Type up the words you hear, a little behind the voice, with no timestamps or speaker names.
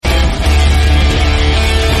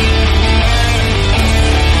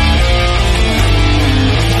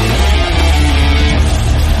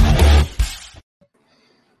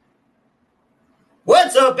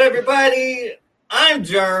up, everybody? I'm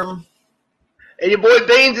Germ. And your boy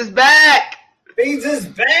Beans is back. Beans is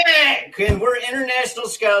back. And we're international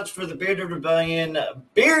scouts for the Bearded Rebellion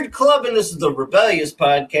Beard Club, and this is the Rebellious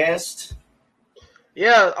podcast.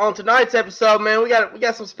 Yeah, on tonight's episode, man, we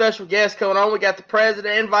got some special guests coming on. We got the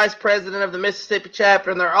president and vice president of the Mississippi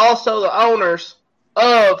chapter, and they're also the owners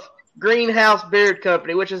of Greenhouse Beard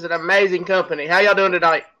Company, which is an amazing company. How y'all doing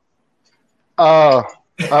tonight?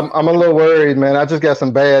 I'm a little worried, man. I just got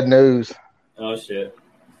some bad news. Oh, shit.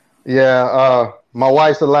 Yeah, my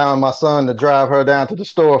wife's allowing my son to drive her down to the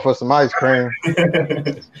store for some ice cream.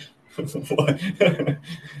 I'm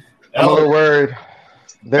a little worried.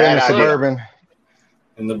 They're in the Suburban.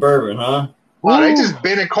 In the Bourbon, huh? Wow, they just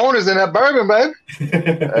bending corners in that Bourbon, baby.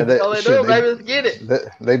 That's all they do, baby. Let's get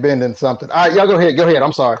it. They bend in something. All right, y'all go ahead. Go ahead.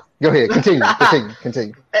 I'm sorry. Go ahead. Continue.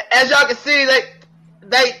 As y'all can see,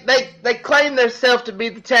 they claim themselves to be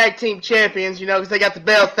the tag team champions, you know, because they got the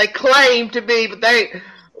belts. They claim to be, but they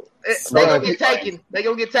gonna get taken. They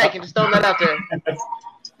gonna get taken. Just throwing that out there.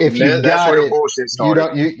 If you got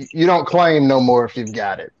it, you don't claim no more if you've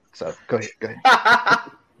got it. So go ahead.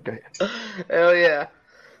 Go ahead. Hell yeah.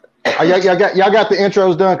 Y'all got the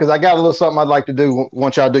intros done? Because I got a little something I'd like to do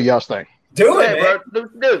once y'all do y'all's thing. Do it, bro.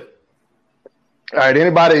 Do. All right,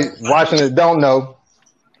 anybody watching that don't know,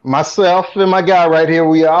 myself and my guy right here,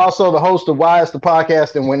 we are also the host of Why Is the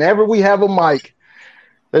Podcast, and whenever we have a mic,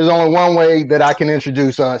 there's only one way that I can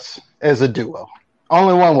introduce us as a duo.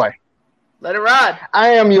 Only one way. Let it ride. I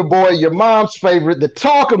am your boy, your mom's favorite, the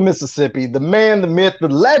talk of Mississippi, the man, the myth, the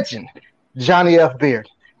legend, Johnny F. Beard.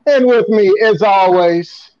 And with me, as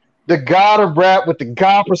always, the god of rap with the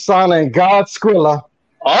god persona and god Skrilla.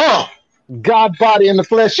 Oh! God body in the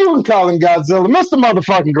flesh. You can call him Godzilla. Mr.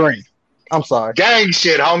 Motherfucking Green. I'm sorry. Gang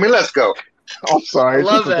shit, homie. Let's go. I'm sorry. I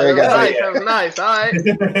love that. That was nice. All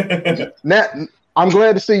right. Now, I'm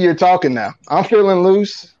glad to see you're talking now. I'm feeling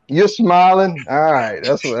loose. You're smiling. All right.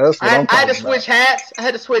 That's what I had to switch hats. You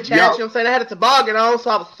know what I'm saying? I had a toboggan on,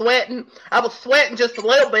 so I was sweating. Just a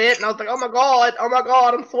little bit, and I was like, oh my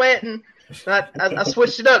God, I'm sweating. So I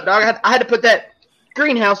switched it up, dog. I had to put that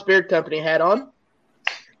Greenhouse Beard Company hat on.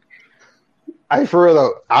 Hey, for real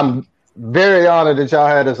though, I'm very honored that y'all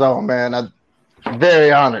had us on, man. I'm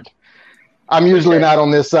very honored. I'm usually not on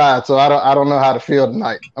this side, so I don't know how to feel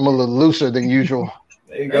tonight. I'm a little looser than usual.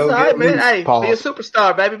 There you go. That's all right, man. Hey, Pause. Be a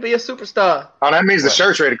superstar, baby. Be a superstar. Oh, that means the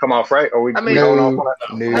shirt's ready to come off, right? Or we going off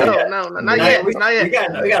on that? No, not yet. We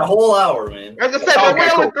got a whole hour, man. Like I said, we're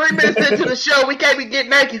only 3 minutes into the show. We can't be getting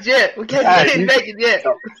naked yet.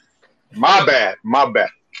 My bad.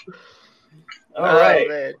 All right.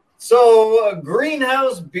 Man. So,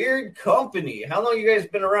 Greenhouse Beard Company. How long you guys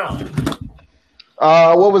been around?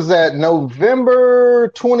 What was that? November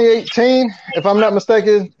 2018, if I'm not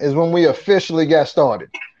mistaken, is when we officially got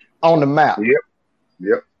started on the map.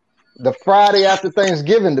 Yep. The Friday after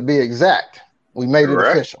Thanksgiving, to be exact, we made it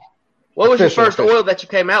official. What was your first oil that you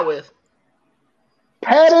came out with?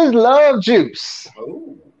 Patty's Love Juice.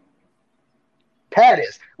 Oh.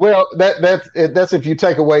 Patty's. Well, that's if you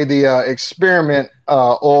take away the experiment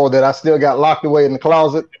oil that I still got locked away in the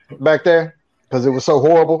closet back there because it was so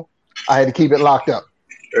horrible. I had to keep it locked up.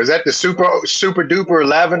 Is that the super duper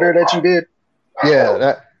lavender that you did?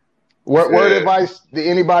 Yeah. Word advice to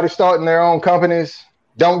anybody starting their own companies: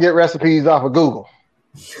 don't get recipes off of Google.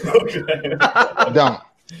 Okay. Don't.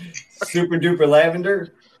 Super duper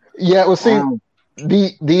lavender. Yeah. Well, see,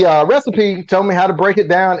 the recipe told me how to break it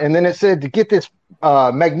down, and then it said to get this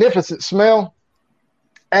magnificent smell,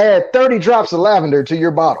 add 30 drops of lavender to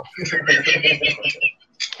your bottle.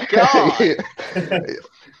 God.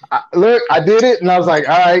 Look, I did it, and I was like,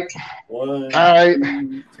 all right. 1, all right.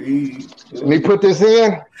 2, 3, Let me put this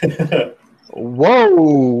in.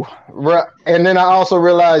 Whoa. And then I also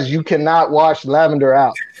realized you cannot wash lavender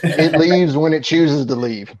out. It leaves when it chooses to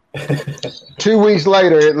leave. 2 weeks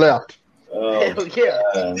later, it left. Oh, hell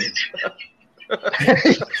yeah.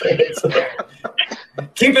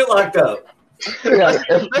 Keep it locked up. Yeah.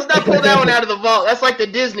 Let's not pull that one out of the vault. That's like the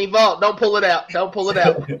Disney vault. Don't pull it out.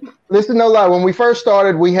 Listen, no lie. When we first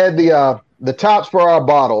started, we had the tops for our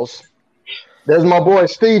bottles. There's my boy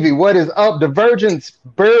Stevie. What is up? Divergence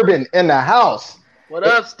Bourbon in the house. What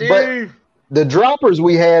up, Steve? But the droppers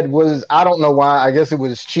we had was, I don't know why. I guess it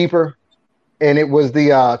was cheaper, and it was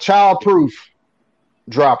the child-proof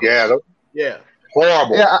dropper. Yeah.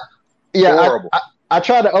 Horrible. Horrible. I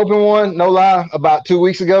tried to open one. No lie. About 2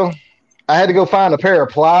 weeks ago. I had to go find a pair of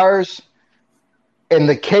pliers, and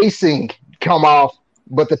the casing come off,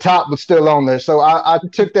 but the top was still on there. So I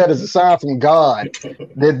took that as a sign from God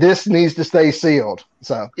that this needs to stay sealed.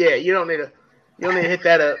 So yeah, you don't need to hit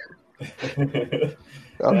that up.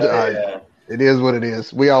 It is what it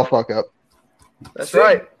is. We all fuck up. That's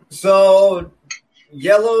right. So,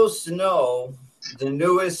 Yellow Snow, the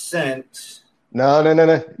newest scent. No.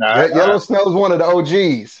 Yellow Snow is one of the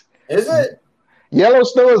OGs. Is it? Yellow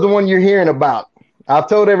Snow is the one you're hearing about. I've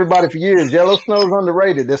told everybody for years, Yellow Snow is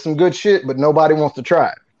underrated. There's some good shit, but nobody wants to try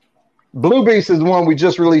it. Blue Beast is the one we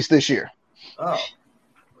just released this year. Oh.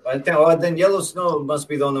 Then Yellow Snow must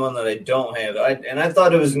be the only one that I don't have. I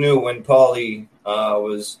thought it was new when Paulie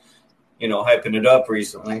was, hyping it up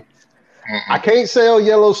recently. I can't sell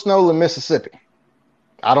Yellow Snow in Mississippi.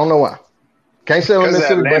 I don't know why. Can't sell in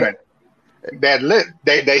Mississippi.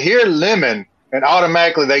 They hear lemon and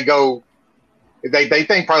automatically they go. They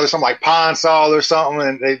think probably something like Pine Sol or something,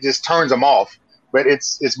 and it just turns them off. But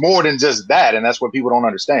it's more than just that, and that's what people don't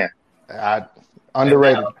understand.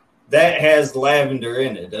 Underrated. That has lavender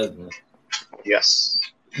in it, doesn't it? Yes.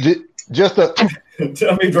 Just a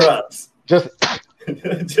tummy drops. Just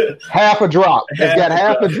half a drop. It's got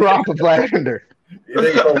half a drop of lavender.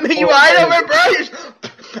 You right over, bro.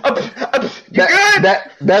 You good?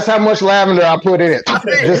 That's how much lavender I put in it.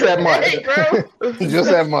 Just that much. Hey, bro. Just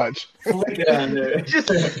that much. Flick it on there.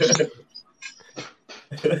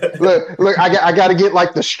 Look, I got to get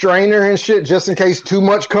like the strainer and shit just in case too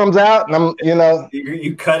much comes out. And I'm,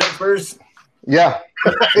 You cut it first? Yeah,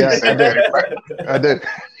 I did.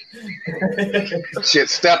 Shit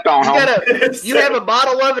stepped on. You have a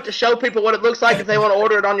bottle of it to show people what it looks like if they want to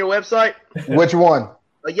order it on your website? Which one?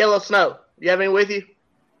 A Yellow Snow. You have any with you?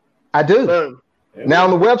 I do. Boom. Now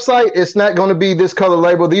on the website, it's not going to be this color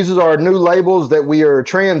label. These are our new labels that we are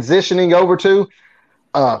transitioning over to.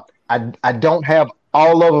 I don't have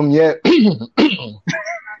all of them yet. Hey,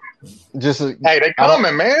 they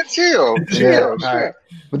coming, man. Chill. All right.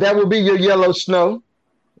 But that will be your Yellow Snow.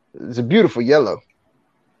 It's a beautiful yellow.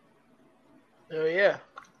 Oh yeah.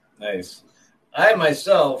 Nice. I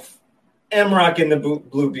myself am rocking the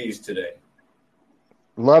Blue Bees today.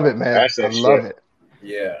 Love it, man. I love it.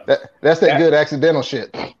 Yeah. That's that good accidental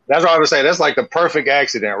shit. That's what I would say. That's like the perfect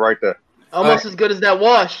accident right there. Almost as good as that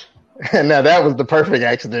wash. Now that was the perfect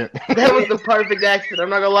accident. That was the perfect accident. I'm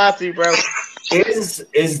not gonna lie to you, bro.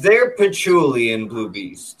 Is there patchouli in Blue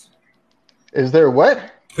Beast? Is there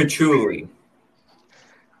what? Patchouli.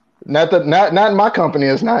 Not in my company.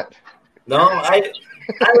 It's not. No, I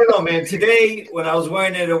don't know, man. Today when I was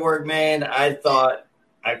wearing it at work, man, I thought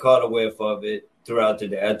I caught a whiff of it throughout the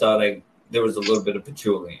day. I thought there was a little bit of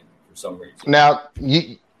patchouli in it for some reason. Now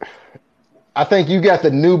I think you got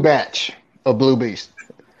the new batch of Blue Beast.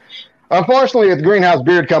 Unfortunately, at the Greenhouse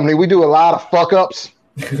Beard Company, we do a lot of fuck ups.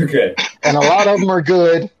 Okay. And a lot of them are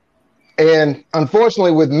good. And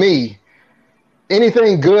unfortunately, with me,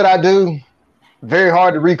 anything good I do, very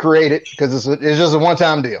hard to recreate it because it's just a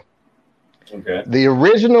one-time deal. Okay. The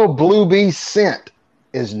original Blue Beast scent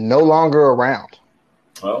is no longer around.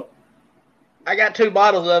 Oh. I got 2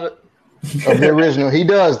 bottles of it. Of the original. He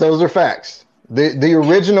does. Those are facts. The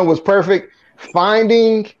original was perfect.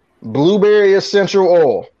 Finding blueberry essential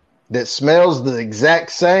oil that smells the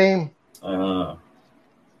exact same. And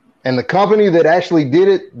the company that actually did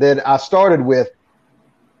it, that I started with,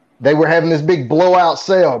 they were having this big blowout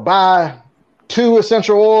sale. Buy 2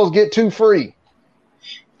 essential oils, get 2 free.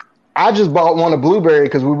 I just bought one of blueberry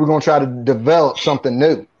because we were going to try to develop something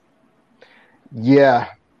new. Yeah.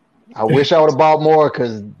 I wish I would have bought more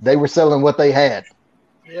because they were selling what they had.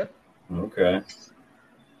 Yep. Okay.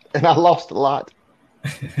 And I lost a lot.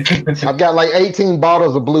 I've got like 18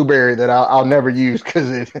 bottles of blueberry that I'll never use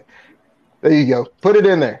because there you go. Put it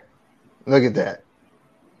in there. Look at that.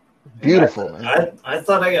 Beautiful. I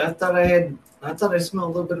thought I smelled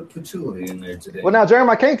a little bit of patchouli in there today. Well, now, Jeremy,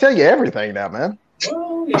 I can't tell you everything now, man.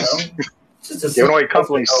 Well, you know,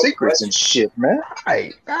 company secrets and shit, man.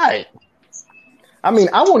 Right. I mean,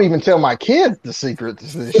 I won't even tell my kids the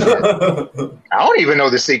secrets to this shit. I don't even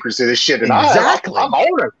know the secrets to this shit. Exactly. I'm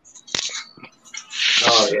older.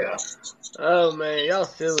 Oh yeah. Oh man, y'all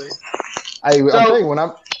silly. Hey, I'm telling you,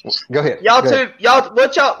 go ahead.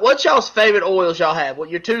 What's y'all's favorite oils y'all have?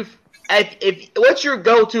 What your two? What's your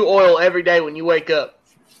go-to oil every day when you wake up?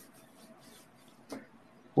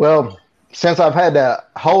 Well, since I've had to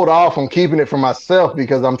hold off on keeping it for myself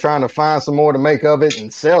because I'm trying to find some more to make of it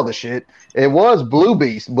and sell the shit, it was Blue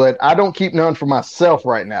Beast, but I don't keep none for myself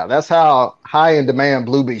right now. That's how high in demand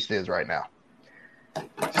Blue Beast is right now.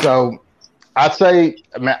 So I'd say,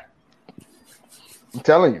 I'm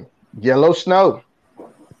telling you, Yellow Snow.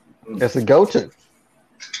 It's a go-to.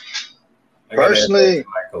 Personally,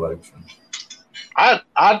 I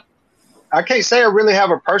can't say I really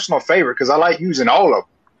have a personal favorite because I like using all of them.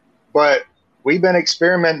 But we've been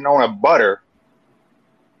experimenting on a butter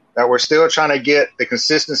that we're still trying to get the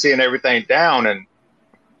consistency and everything down. And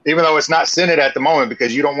even though it's not scented at the moment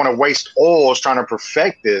because you don't want to waste oils trying to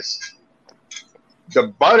perfect this, the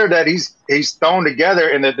butter that he's thrown together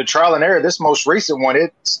in the trial and error, this most recent one,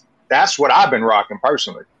 that's what I've been rocking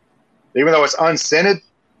personally. Even though it's unscented,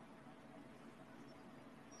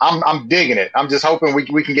 I'm digging it. I'm just hoping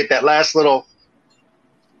we can get that last little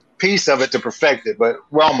piece of it to perfect it, but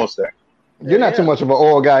we're almost there. You're not too much of an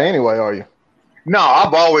oil guy anyway, are you? No,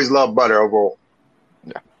 I've always loved butter over oil.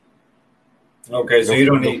 Yeah. Okay, so you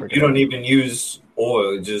don't even use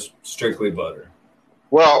oil, just strictly butter.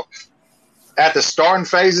 Well, at the starting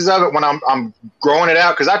phases of it, when I'm growing it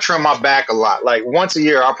out, because I trim my back a lot. Like once a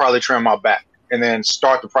year, I'll probably trim my back and then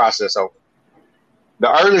start the process over.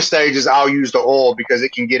 The early stages, I'll use the oil because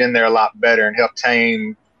it can get in there a lot better and help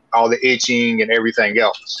tame all the itching and everything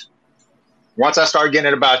else. Once I start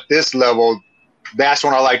getting it about this level, that's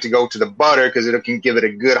when I like to go to the butter because it can give it a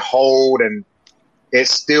good hold and it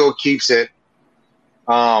still keeps it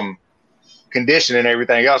conditioned and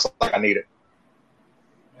everything else like I need it.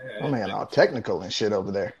 Oh man, all technical and shit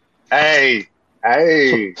over there. Hey.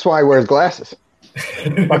 That's why he wears glasses.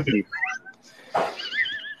 Fuck you.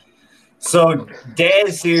 So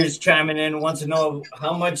Daz here's chiming in, wants to know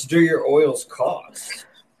how much do your oils cost?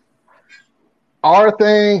 Our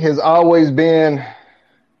thing has always been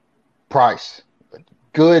price.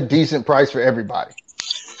 Good, decent price for everybody.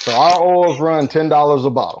 So our oils run $10 a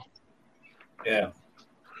bottle. Yeah.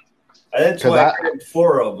 That's why I grabbed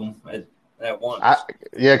 4 of them at once.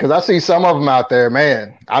 Because I see some of them out there,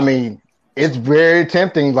 man. I mean, it's very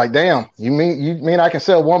tempting. Like, damn, you mean I can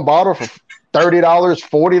sell one bottle for $30,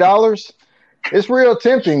 $40? It's real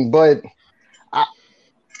tempting, but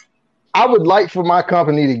I would like for my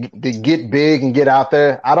company to get big and get out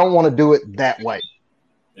there. I don't want to do it that way.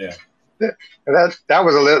 Yeah. That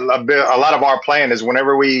was a lot of our plan is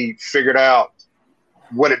whenever we figured out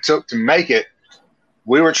what it took to make it,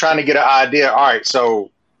 we were trying to get an idea. All right,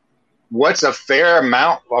 so what's a fair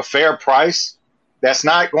amount, a fair price that's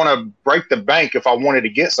not going to break the bank if I wanted to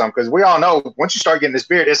get some? Because we all know once you start getting this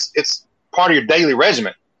beard, it's part of your daily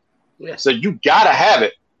regimen. Yeah. So you got to have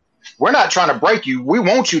it. We're not trying to break you. We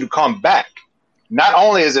want you to come back. Not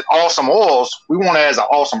only is it awesome oils, we want it as an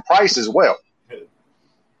awesome price as well.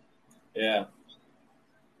 Yeah.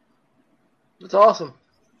 It's awesome.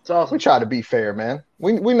 It's awesome. We try to be fair, man.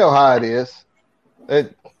 We know how it is.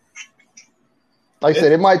 Like I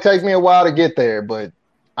said, it might take me a while to get there, but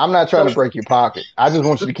I'm not trying to break your pocket. I just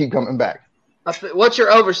want you to keep coming back. What's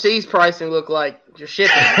your overseas pricing look like? Your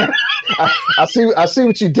shipping? I see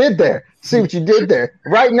what you did there.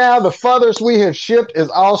 Right now, the furthest we have shipped is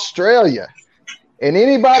Australia. And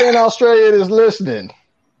anybody in Australia that is listening,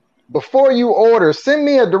 before you order, send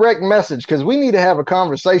me a direct message because we need to have a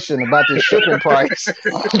conversation about this shipping price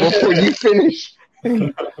before you finish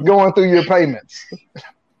going through your payments.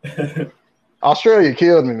 Australia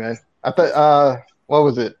killed me, man. I thought, what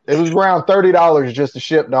was it? It was around $30 just to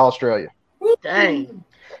ship to Australia. Dang.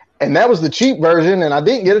 And that was the cheap version, and I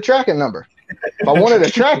didn't get a tracking number. If I wanted a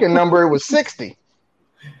tracking number, it was $60.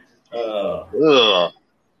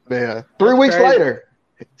 Yeah. 3 weeks later,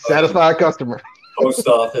 satisfied customer. Post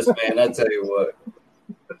office, man. I tell you what.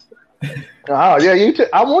 Oh yeah,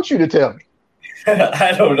 I want you to tell me.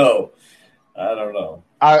 I don't know.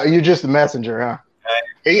 You're just a messenger, huh?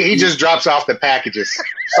 He just drops off the packages.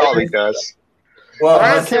 That's all he does. Well,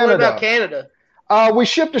 what about Canada? We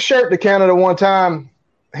shipped a shirt to Canada one time.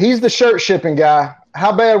 He's the shirt shipping guy.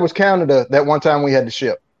 How bad was Canada that one time we had to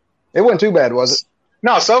ship? It wasn't too bad, was it?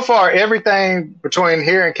 No, so far everything between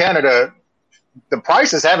here and Canada, the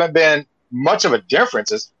prices haven't been much of a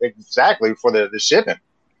difference exactly for the shipping.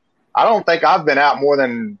 I don't think I've been out more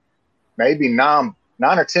than maybe $9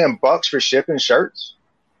 or $10 for shipping shirts.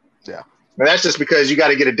 Yeah. And that's just because you got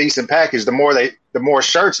to get a decent package. The more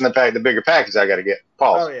shirts in the pack, the bigger package I got to get.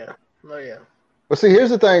 Pause. Oh yeah. Well, see, here's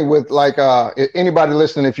the thing with anybody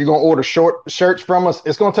listening, if you're going to order shirts from us,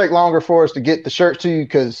 it's going to take longer for us to get the shirts to you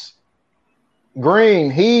because Green,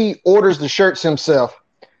 he orders the shirts himself.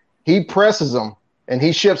 He presses them and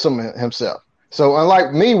he ships them himself. So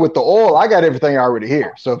unlike me with the oil, I got everything already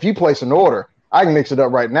here. So if you place an order, I can mix it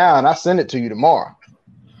up right now and I send it to you tomorrow.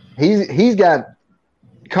 He's got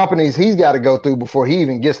companies he's got to go through before he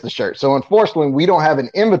even gets the shirt. So unfortunately, we don't have an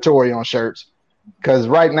inventory on shirts because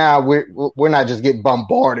right now we're not just getting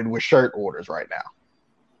bombarded with shirt orders right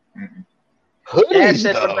now. Hoodies, Dad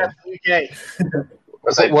said, what about the UK?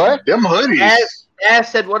 I said, what? Them hoodies. Dad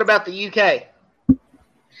said, what about the UK?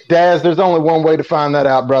 Daz, there's only one way to find that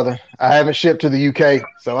out, brother. I haven't shipped to the UK.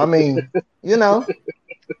 So, I mean,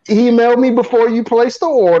 email me before you place the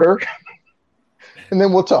order. and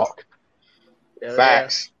then we'll talk. Yeah,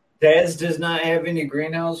 Facts. Daz does not have any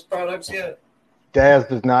greenhouse products yet. Daz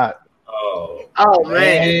does not. Oh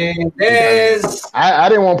man. Daz. I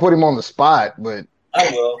didn't want to put him on the spot, but I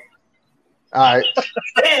will. all right.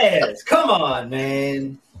 Daz, come on,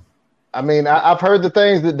 man. I mean, I've heard the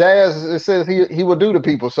things that Daz it says he will do to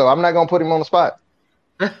people, so I'm not gonna put him on the spot.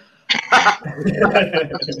 I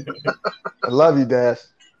love you, Daz.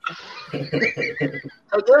 So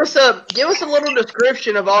give us a little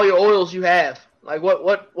description of all your oils you have. Like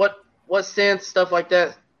what scents, stuff like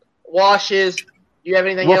that. Washes. Do you have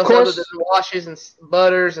anything else other than washes and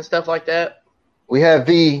butters and stuff like that? We have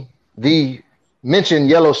the mentioned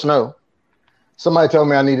yellow snow. Somebody told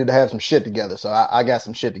me I needed to have some shit together, so I got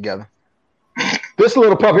some shit together. This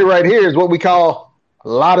little puppy right here is what we call a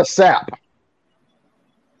lot of sap.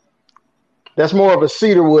 That's more of a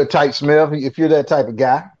cedarwood type smell if you're that type of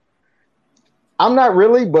guy. I'm not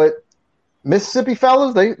really, but Mississippi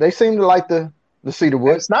fellas, they seem to like the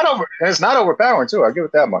cedarwood. It's not overpowering too. I'll give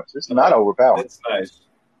it that much. It's not overpowering. It's nice.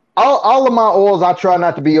 All of my oils, I try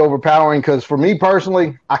not to be overpowering because for me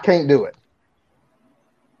personally, I can't do it.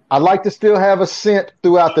 I like to still have a scent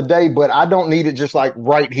throughout the day, but I don't need it just like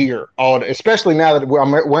right here all day, especially now that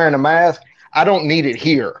I'm wearing a mask. I don't need it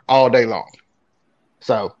here all day long.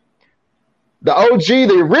 So the OG,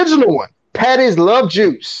 the original one, Patty's Love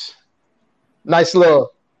Juice. Nice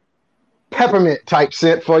little peppermint type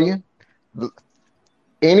scent for you.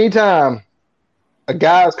 Anytime a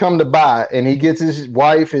guy's come to buy and he gets his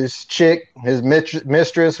wife, his chick, his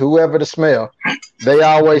mistress, whoever to smell, they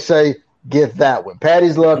always say, get that one.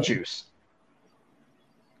 Patty's Love Juice.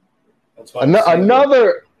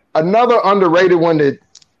 Another underrated one that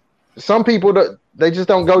some people they just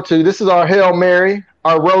don't go to. This is our Hail Mary,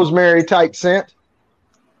 our rosemary type scent.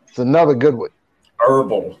 It's another good one.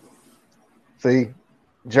 Herbal. See,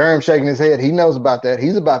 Jerem shaking his head. He knows about that.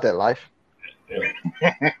 He's about that life.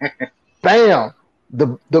 Yeah. Bam.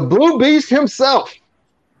 The Blue Beast himself.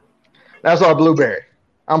 That's our blueberry.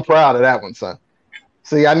 I'm proud of that one, son.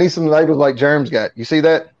 See, I need some labels like Jerem's got. You see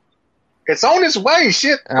that? It's on its way.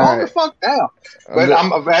 Shit, calm the fuck down. But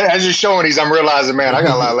as you're showing these, I'm realizing, man, I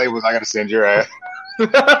got a lot of labels I got to send your ass.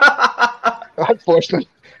 Unfortunately.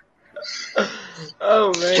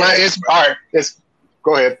 Oh man. It's all right.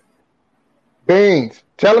 Go ahead. Beans.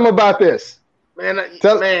 Tell him about this. Man,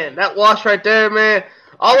 that wash right there, man.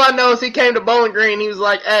 All I know is he came to Bowling Green. He was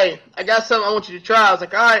like, hey, I got something I want you to try. I was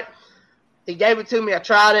like, all right. He gave it to me. I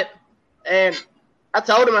tried it. And I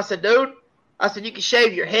told him, I said, dude, you can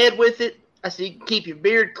shave your head with it. I said, you can keep your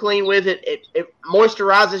beard clean with it. It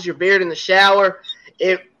moisturizes your beard in the shower.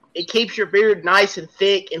 It keeps your beard nice and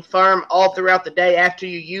thick and firm all throughout the day after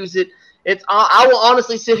you use it. I will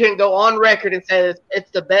honestly sit here and go on record and say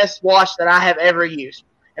it's the best wash that I have ever used.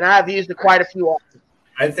 And I have used it quite a few washes.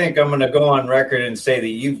 I think I'm going to go on record and say that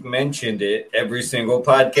you've mentioned it every single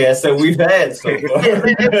podcast that we've had so far.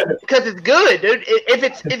 Because it's good, dude.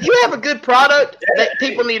 If you have a good product,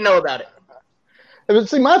 people need to know about it.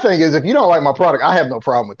 See, my thing is, if you don't like my product, I have no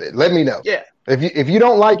problem with it. Let me know. Yeah. If you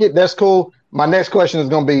don't like it, that's cool. My next question is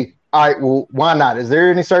going to be, all right, well, why not? Is there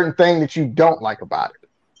any certain thing that you don't like about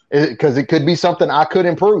it? Because it could be something I could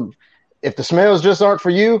improve. If the smells just aren't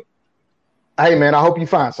for you, hey, man, I hope you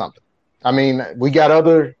find something. I mean, we got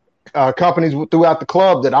other companies throughout the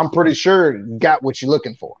club that I'm pretty sure got what you're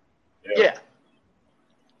looking for. Yeah.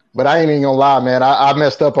 But I ain't even gonna lie, man. I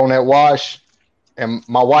messed up on that wash, and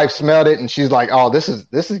my wife smelled it, and she's like, "Oh, this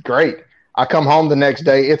is great." I come home the next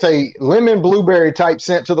day. It's a lemon blueberry type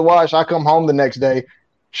scent to the wash. I come home the next day.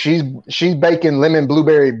 She's baking lemon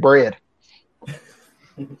blueberry bread.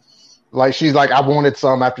 Like she's like, I wanted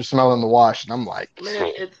some after smelling the wash, and I'm like,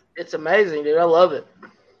 man, it's amazing, dude. I love it.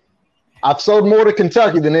 I've sold more to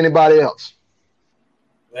Kentucky than anybody else.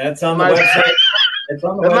 That's on the website.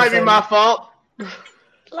 That might be my fault.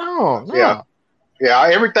 No. Yeah.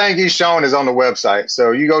 Everything he's shown is on the website.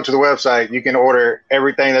 So you go to the website, you can order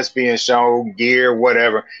everything that's being shown, gear,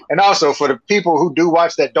 whatever. And also for the people who do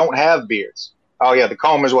watch that don't have beards. Oh yeah, the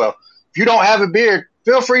comb as well. If you don't have a beard,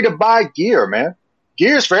 feel free to buy gear, man.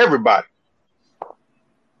 Gear is for everybody.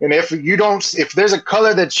 And if there's a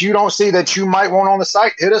color that you don't see that you might want on the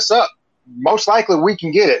site, hit us up. Most likely we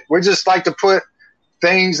can get it. We just like to put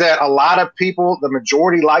things that a lot of people, the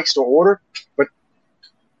majority likes to order, but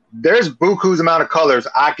there's buku's amount of colors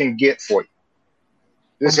I can get for you.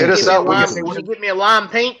 Just hit us up. Will you get me a lime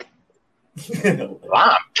pink?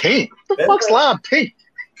 Lime pink? What the fuck's lime pink?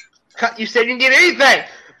 You said you can get anything.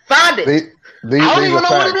 Find it. I don't even know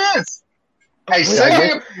what it is. Hey,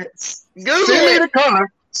 send me the color.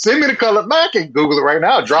 Send me the color. Man, I can Google it right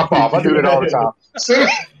now. Drop off. I do that all the time.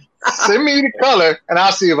 Send me the color, and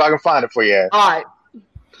I'll see if I can find it for you. All right.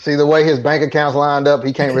 See the way his bank account's lined up,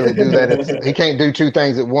 he can't really do that. He can't do two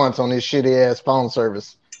things at once on his shitty ass phone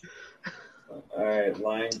service. All right,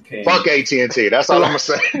 lime pink. Fuck AT&T. That's all I'm gonna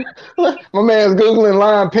say. My man's googling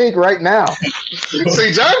lime pink right now.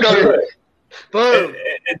 See, John got it. Boom.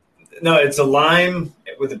 No, it's a lime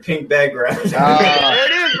with a pink background. There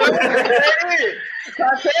it is. Bro. There it is.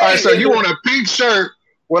 All right, so you want a pink shirt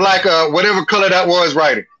with like whatever color that was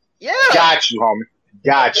writing? Yeah. Got you, homie.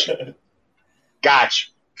 Got you. Got you.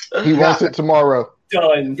 He wants it tomorrow.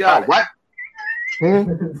 Done. Got it. What?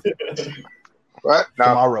 What? No.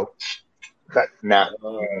 Tomorrow. Nah.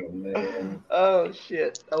 Oh man. Oh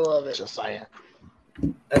shit! I love it. Just saying.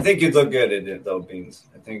 I think you'd look good at it though, Beans.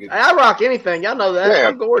 I think. I rock anything. Y'all know that. Yeah.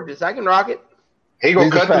 I'm gorgeous. I can rock it. He gonna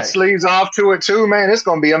These are cut the facts. sleeves off to it too, man. It's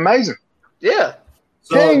gonna be amazing. Yeah.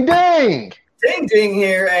 So, Ding ding. Ding Ding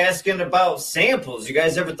here asking about samples. You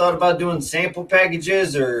guys ever thought about doing sample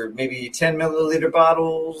packages or maybe 10 milliliter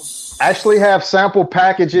bottles? Actually have sample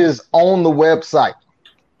packages on the website.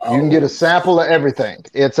 You can get a sample of everything.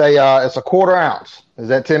 It's a quarter ounce. Is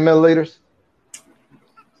that 10 milliliters?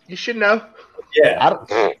 You should know. Yeah.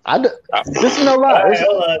 This is no lie. All right,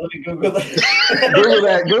 hold on. Let me Google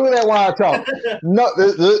that. Google that while I talk. No,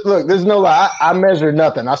 look, there's no lie. I measured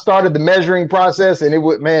nothing. I started the measuring process, and I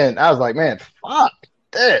was like, man, fuck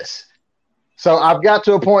this. So I've got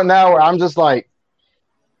to a point now where I'm just like,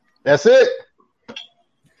 that's it.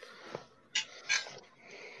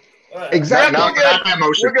 Exactly. Not that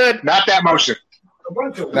motion. We're good. Not that motion. A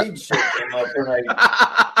bunch of weed shit came up when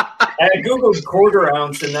I Googled quarter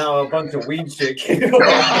ounce and now a bunch of weed shit came up.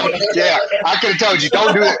 Yeah, I could have told you,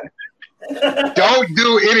 don't do it. Don't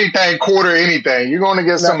do anything, quarter anything. You're going to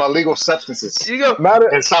get some illegal substances You go.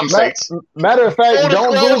 in some states. Matter of fact, Full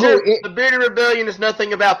don't disclosure, Google it. the Bearded Rebellion is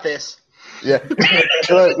nothing about this. Yeah.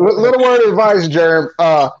 Little word of advice, Germ.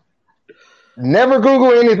 Never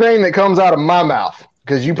Google anything that comes out of my mouth.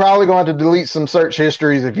 Because you probably going to have to delete some search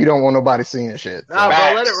histories if you don't want nobody seeing shit. Nah,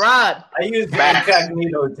 bro, let it ride. I use the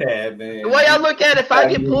incognito tab, man. The way I look at it, if I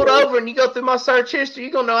get pulled over and you go through my search history,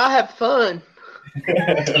 you're going to know I have fun. I'm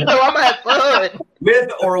going to have fun. With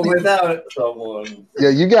or without someone. Yeah,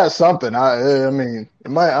 you got something. I mean, I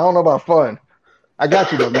don't know about fun. I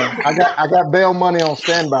got you though, man. I got bail money on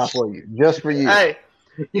standby for you, just for you. Hey,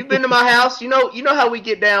 you've been to my house. You know how we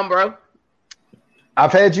get down, bro.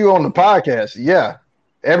 I've had you on the podcast. Yeah.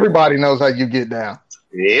 Everybody knows how you get down.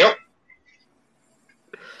 Yep.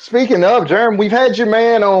 Speaking of, Jerm, we've had your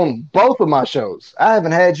man on both of my shows. I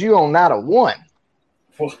haven't had you on not a one.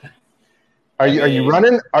 Are you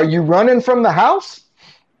running? Are you running from the house?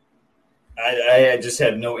 I just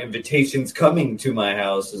have no invitations coming to my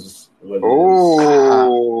house.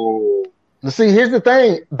 Oh. See, here's the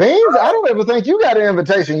thing, Beans. I don't ever think you got an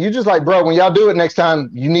invitation. You just like, bro, when y'all do it next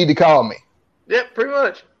time, you need to call me. Yep, pretty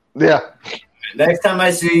much. Yeah. Next time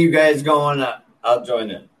I see you guys going, I'll join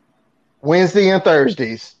in. Wednesday and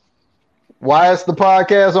Thursdays. Why is the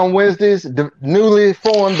podcast on Wednesdays? Newly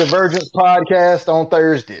formed Divergence podcast on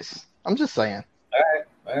Thursdays. I'm just saying.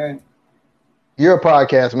 All right. You're a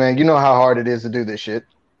podcast, man. You know how hard it is to do this shit.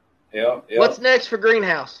 Yep. What's next for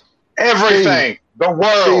Greenhouse? Everything. The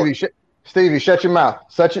world. Stevie, shut your mouth.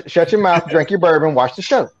 Shut your mouth. Drink your bourbon. Watch the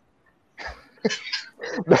show.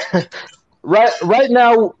 Right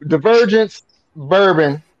now, Divergence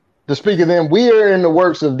Bourbon, to speak of them, we are in the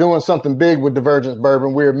works of doing something big with Divergence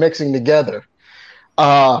Bourbon. We're mixing together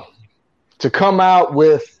to come out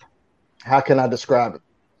with, how can I describe it?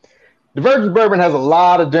 Divergence Bourbon has a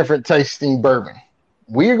lot of different tasting bourbon.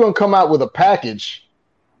 We're going to come out with a package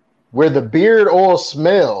where the beard oil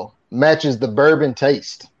smell matches the bourbon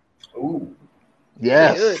taste. Ooh.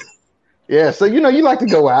 Yes. Good. Yeah, so you like to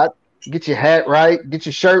go out, get your hat right, get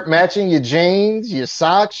your shirt matching, your jeans, your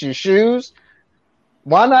socks, your shoes.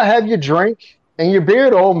 Why not have your drink and your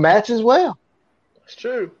beard oil match as well? That's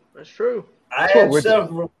true. I have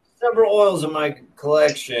several oils in my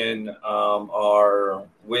collection are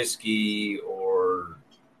whiskey or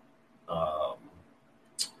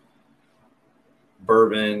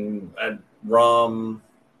bourbon, rum.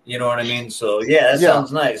 You know what I mean? So, yeah, that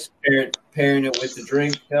sounds nice. Pairing it with the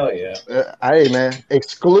drink, hell yeah. Hey, man,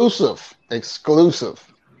 exclusive. I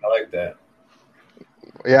like that.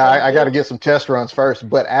 Yeah, I got to get some test runs first,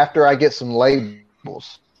 but after I get some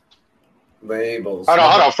labels. Labels. Hold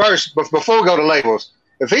on. First, before we go to labels,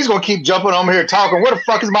 if he's going to keep jumping on here talking, where the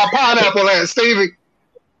fuck is my pineapple at, Stevie?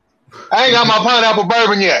 I ain't got my pineapple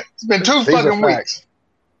bourbon yet. It's been 2 fucking weeks.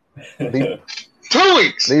 2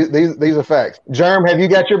 weeks. These are facts. Germ, have you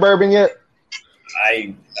got your bourbon yet?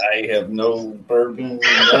 I have no bourbon.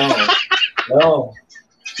 No.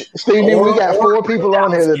 Stevie, we got 4 people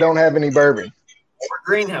on here that don't have any bourbon. Or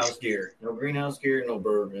greenhouse gear. No greenhouse gear, no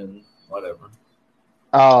bourbon, whatever.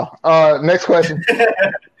 Next question.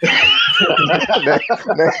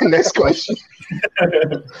 Next question.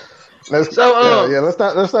 Let's not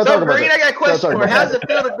talk about Green, that. I got a question for you.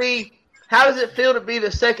 How does it feel to be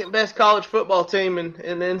the second best college football team in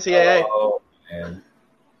the NCAA? Oh man.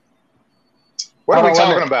 What are we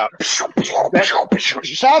talking about? Shots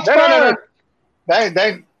fired.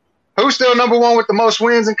 Who's still number 1 with the most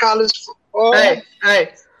wins in college football?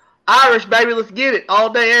 Hey, Irish, baby, let's get it all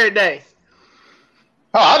day, every day.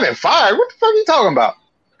 Oh, I've been fired. What the fuck are you talking about?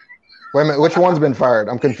 Wait a minute, which one's been fired?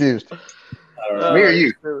 I'm confused. Me or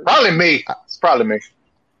you? Probably me. It's probably me.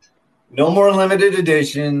 No more limited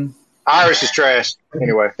edition. Irish is trash.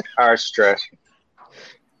 Anyway, Irish is trash.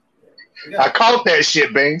 I caught that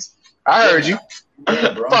shit, Beans. I heard you.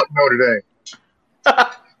 Yeah, bro. Fuck Notre Dame.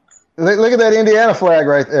 Look at that Indiana flag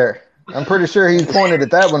right there. I'm pretty sure he pointed at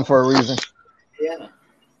that one for a reason. Yeah.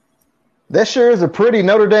 That sure is a pretty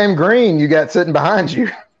Notre Dame green you got sitting behind you.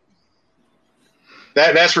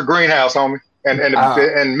 That's for Greenhouse, homie,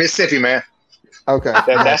 and Mississippi, man. Okay,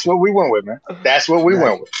 that's what we went with, man. That's what we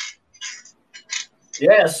went with.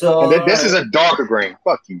 Yeah. So And this is a darker green.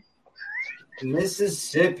 Fuck you.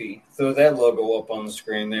 Mississippi. Throw that logo up on the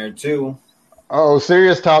screen there too. Oh,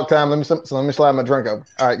 serious talk time. Let me slide my drink over.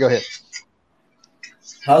 All right, go ahead.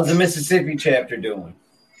 How's the Mississippi chapter doing?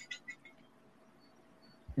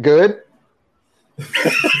 Good.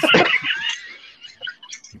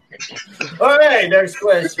 All right, next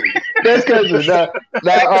question. Next question.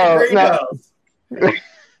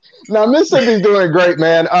 Now, Mississippi's doing great,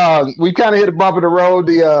 man. We kind of hit a bump in the road.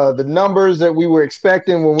 The numbers that we were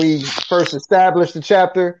expecting when we first established the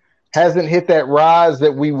chapter hasn't hit that rise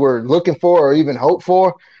that we were looking for or even hoped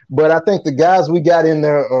for. But I think the guys we got in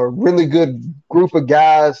there are a really good group of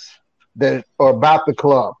guys that are about the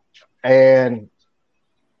club. And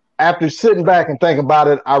after sitting back and thinking about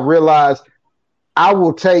it, I realized I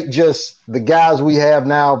will take just the guys we have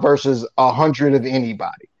now versus 100 of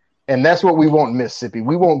anybody. And that's what we want in Mississippi.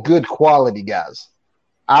 We want good quality guys.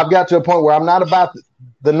 I've got to a point where I'm not about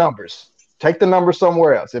the numbers. Take the numbers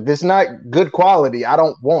somewhere else. If it's not good quality, I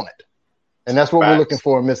don't want it. And that's what we're looking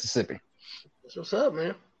for in Mississippi. That's what's up,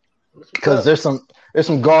 man. Because there's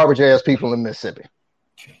some garbage ass people in Mississippi.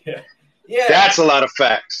 Yeah. That's a lot of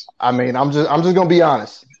facts. I mean, I'm just gonna be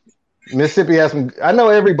honest. Mississippi has some. I know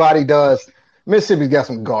everybody does. Mississippi's got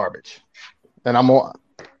some garbage, and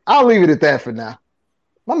I'll leave it at that for now.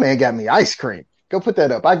 My man got me ice cream. Go put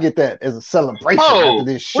that up. I get that as a celebration after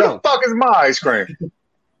this show. What the fuck is my ice cream?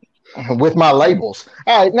 With my labels.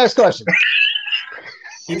 All right, next question.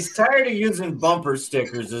 He's tired of using bumper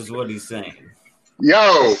stickers, is what he's saying.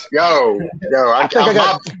 Yo. I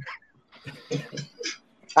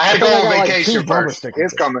had to go on vacation first.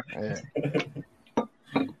 It's coming. Yeah.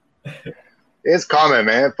 It's coming,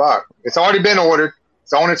 man. Fuck. It's already been ordered.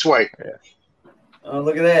 It's on its way. Yeah. Oh,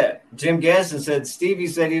 look at that. Jim Gaston said Stevie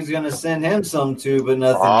said he was going to send him some too, but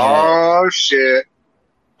nothing yet. Shit.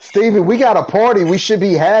 Stevie, we got a party we should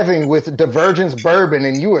be having with Divergence Bourbon,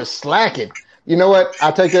 and you are slacking. You know what?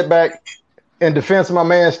 I take that back. In defense of my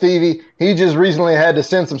man Stevie, he just recently had to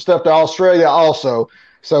send some stuff to Australia also.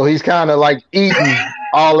 So he's kind of like eating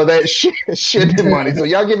all of that shit money. So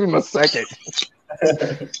y'all give him a second.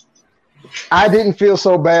 I didn't feel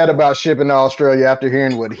so bad about shipping to Australia after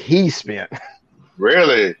hearing what he spent.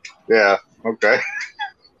 Really? Yeah. Okay.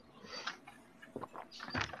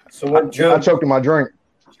 So what Joe? I choked in my drink.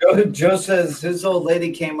 Joe says his old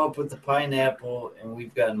lady came up with the pineapple, and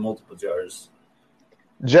we've gotten multiple jars.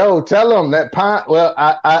 Joe, tell him that pine. Well,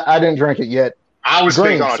 I didn't drink it yet. I was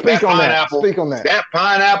speaking on it. That pineapple. Speak on that. That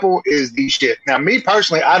pineapple is the shit. Now, me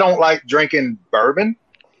personally, I don't like drinking bourbon.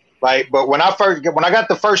 But when I got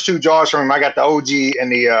the first 2 jars from him, I got the OG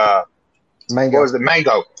and the mango. What was the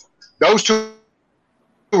mango? Those 2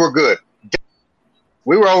 were good.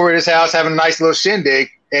 We were over at his house having a nice little shindig,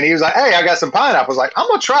 and he was like, "Hey, I got some pineapples." Like, I'm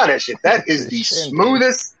gonna try that shit. That is the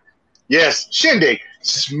smoothest. Yes, shindig.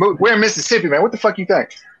 Smooth. We're in Mississippi, man. What the fuck you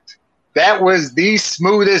think? That was the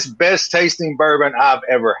smoothest, best tasting bourbon I've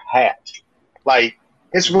ever had. Like,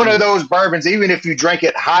 it's one of those bourbons. Even if you drink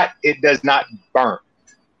it hot, it does not burn.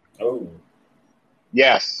 Oh,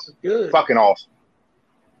 yes, good. Fucking awesome.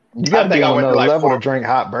 You got to be on another level to drink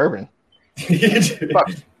hot bourbon.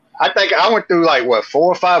 I think I went through 4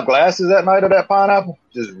 or 5 glasses that night of that pineapple,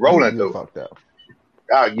 just rolling through. Fucked up.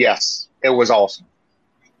 Yes, it was awesome.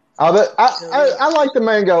 I like the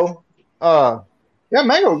mango. Yeah,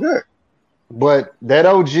 mango good. But that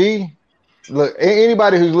OG, look,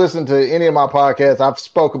 anybody who's listened to any of my podcasts, I've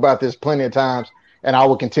spoke about this plenty of times. and I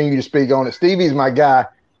will continue to speak on it. Stevie's my guy,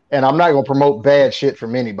 and I'm not going to promote bad shit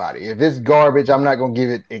from anybody. If it's garbage, I'm not going to give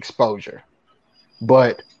it exposure.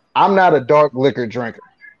 But I'm not a dark liquor drinker.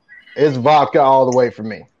 It's vodka all the way for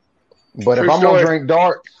me. But if I'm going to drink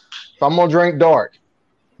dark,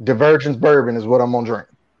 Divergence bourbon is what I'm going to drink.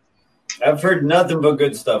 I've heard nothing but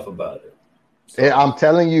good stuff about it. So. I'm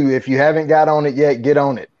telling you, if you haven't got on it yet, get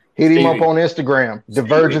on it. Hit him up on Instagram,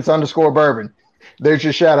 Divergence_bourbon. There's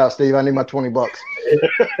your shout out, Steve. I need my $20.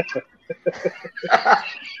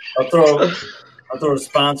 I'll throw a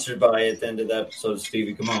sponsored by at the end of the episode,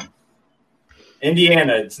 Stevie. Come on.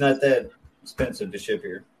 Indiana, it's not that expensive to ship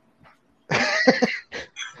here.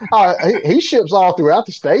 He ships all throughout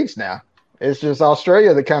the States now. It's just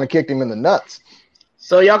Australia that kind of kicked him in the nuts.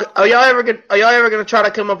 So are y'all ever gonna try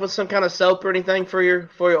to come up with some kind of soap or anything for your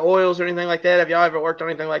oils or anything like that? Have y'all ever worked on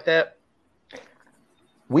anything like that?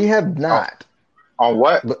 We have not. On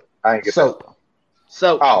what? I ain't get soap. That.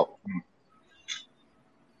 Soap. Oh.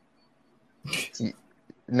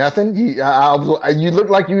 Nothing. You look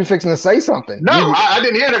like you were fixing to say something. No, I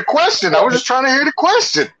didn't hear the question. I was just trying to hear the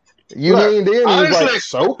question. You leaned in and you was like,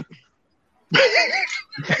 soap?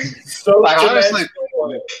 Like, honestly,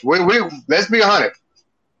 we let's be honest.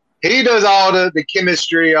 He does all the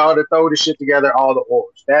chemistry, all the throw the shit together, all the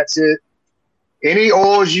oils. That's it. Any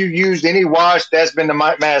oils you used, any wash, that's been the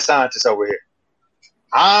mad scientist over here.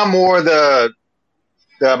 I'm more the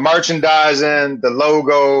merchandising, the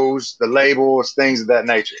logos, the labels, things of that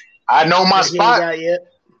nature. I know my spot.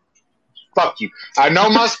 Fuck you. I know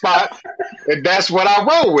my spot, and that's what I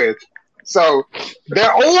roll with. So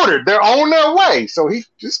they're ordered. They're on their way. So he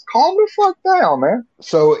just calm the fuck down, man.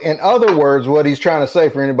 So in other words, what he's trying to say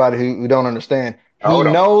for anybody who don't understand, he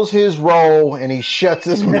knows his role and he shuts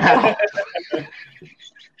his mouth.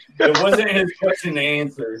 It wasn't his question to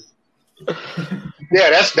answer.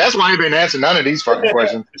 Yeah, that's why he been answering none of these fucking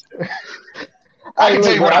questions. I can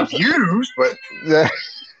tell you what I've used, but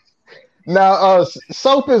now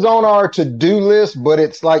soap is on our to-do list, but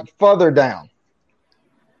it's like further down.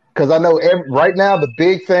 Because I know right now the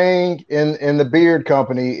big thing in the beard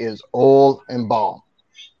company is oil and balm.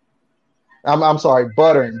 I'm sorry,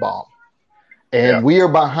 butter and balm. And we are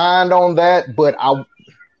behind on that, but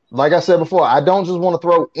like I said before, I don't just want to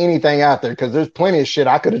throw anything out there because there's plenty of shit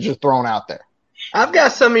I could have just thrown out there. I've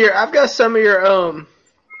got some of your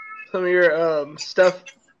stuff,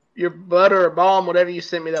 your butter or balm, whatever you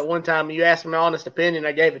sent me that one time. You asked me my honest opinion,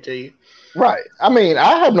 I gave it to you. Right. I mean,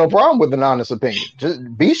 I have no problem with an honest opinion.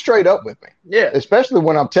 Just be straight up with me. Yeah. Especially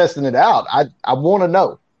when I'm testing it out. I want to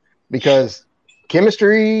know because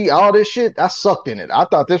chemistry, all this shit, I sucked in it. I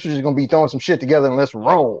thought this was just going to be throwing some shit together and let's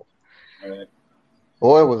roll. Right.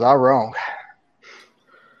 Boy, was I wrong.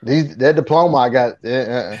 That diploma I got.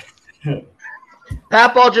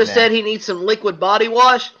 Papaw just said he needs some liquid body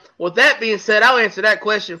wash. With that being said, I'll answer that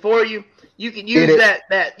question for you. You can use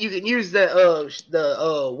you can use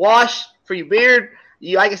the wash for your beard.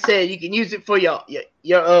 Like I said, you can use it for your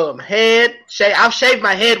head. I've shaved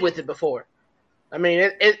my head with it before. I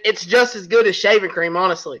mean, it's just as good as shaving cream,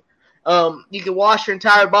 honestly. You can wash your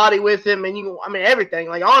entire body with them, and everything.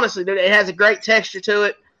 Like honestly, dude, it has a great texture to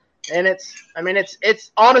it, and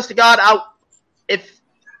it's honest to God.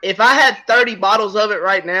 If I had 30 bottles of it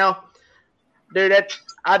right now, dude,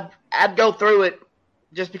 I'd go through it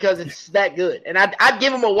just because it's that good, and I'd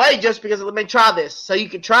give them away just because let me try this, so you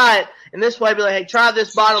can try it, and this way be like, hey, try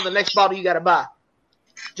this bottle, the next bottle you got to buy,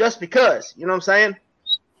 just because, you know what I'm saying?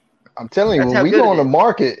 I'm telling you, when we go on the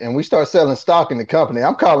market and we start selling stock in the company,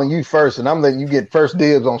 I'm calling you first, and I'm letting you get first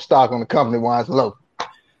dibs on stock on the company while it's low.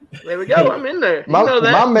 There we go. I'm in there. You know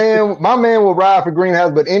that. My man will ride for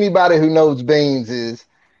Greenhouse, but anybody who knows Beans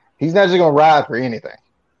he's not just gonna ride for anything.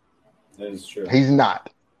 That is true. He's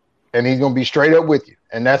not, and he's gonna be straight up with you,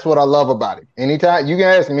 and that's what I love about him. Anytime you can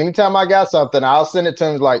ask him, anytime I got something, I'll send it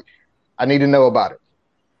to him. Like, I need to know about it.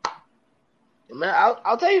 Man,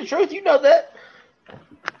 I'll tell you the truth. You know that.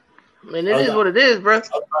 I mean, it is what it is, bro. I'll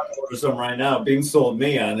try to order some right now. Being sold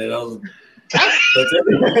me on it. I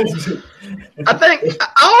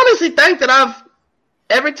honestly think that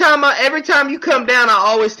every time you come down, I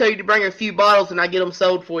always tell you to bring a few bottles, and I get them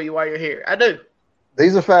sold for you while you're here. I do.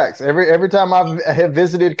 These are facts. Every time I have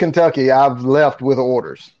visited Kentucky, I've left with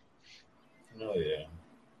orders. Oh yeah.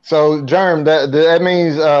 So, Germ, that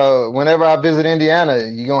means whenever I visit Indiana,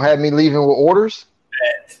 you gonna have me leaving with orders?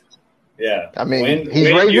 Yeah. I mean,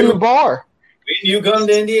 he's raising the bar. When you come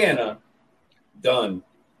to Indiana, done.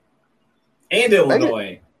 And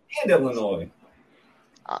Illinois. I don't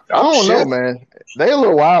know, man. They a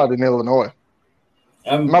little wild in Illinois.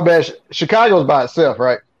 My bad. Chicago's by itself,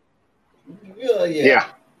 right? Yeah.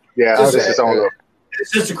 This is on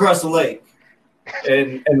It's just across the lake,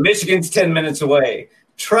 and Michigan's 10 minutes away.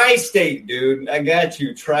 Tri-state, dude. I got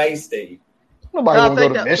you. Tri-state. Nobody want to go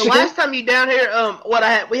to the Michigan. last time you down here,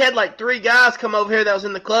 we had like 3 guys come over here that was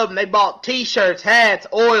in the club, and they bought T-shirts, hats,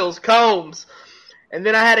 oils, combs, and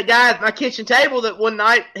then I had a guy at my kitchen table that one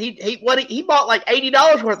night he bought like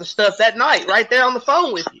 $80 worth of stuff that night right there on the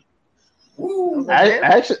phone with you. Ooh.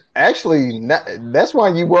 Actually, that's why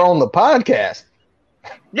you were on the podcast.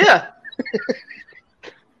 Yeah.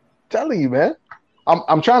 Telling you, man.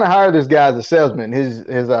 I'm trying to hire this guy as a salesman.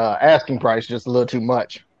 His asking price is just a little too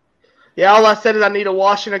much. Yeah, all I said is I need a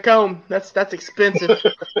wash and a comb. That's expensive.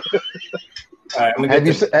 All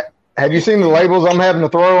right, have you seen the labels I'm having to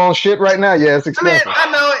throw on shit right now? Yeah, it's expensive. I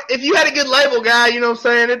know it. If you had a good label guy, you know what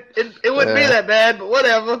I'm saying, it wouldn't be that bad, but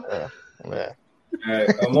whatever. Yeah. All right,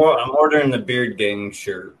 I'm ordering the Beard Gang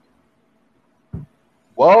shirt.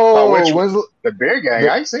 Whoa, the Beard Gang?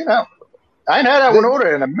 I ain't seen that. I ain't had that one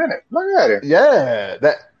ordered in a minute. Look at it. Yeah,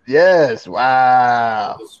 yes,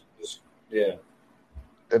 wow. Yeah.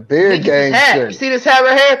 The Beard Gang shirt. You see this hat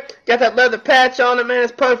right here? Got that leather patch on it, man.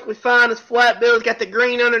 It's perfectly fine. It's flat build. It's got the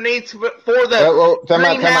green underneath for the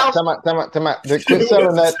greenhouse. Time out.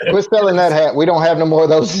 Quit selling that hat. We don't have no more of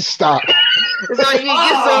those in stock. It's all you need to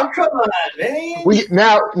get some. Come on,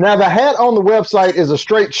 man. Now the hat on the website is a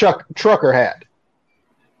straight trucker hat.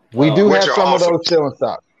 We do have some of those still in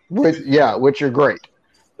stock. Which are great.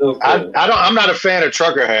 So cool. I'm not a fan of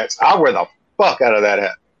trucker hats. I wear the fuck out of that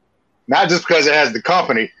hat. Not just because it has the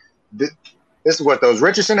company. This is what, those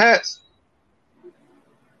Richardson hats?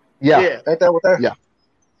 Yeah. Ain't that what that? Yeah.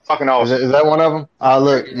 Fucking awesome. Is that one of them?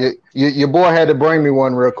 Look, your boy had to bring me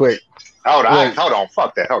one real quick. Hold on.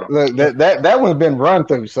 Fuck that. Hold on. Look, that one's been run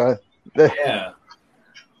through, son. Yeah.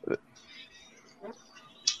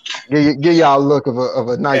 Give y'all a look of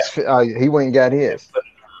a nice. He went and got his.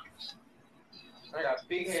 I got a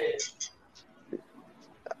big head.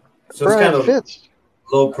 So it's kind of fits.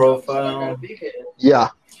 low profile. Yeah.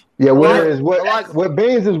 What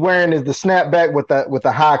Beans is wearing is the snapback with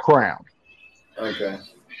the high crown. Okay.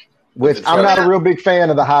 Which I'm not a real big fan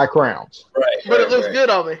of the high crowns. Right. But it looks good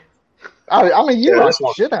on me. I mean, you like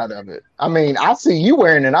the shit out of it. I mean, I see you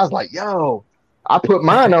wearing it, and I was like, yo. I put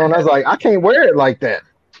mine on. I was like, I can't wear it like that.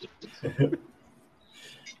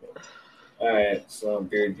 All right, so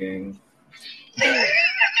Beard Gang.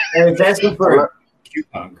 It's asking for a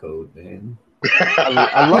coupon code, man.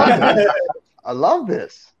 I love this. I love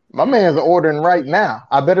this. My man's ordering right now.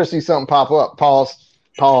 I better see something pop up. Pause.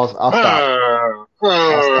 I'll stop.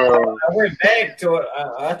 I went back to it.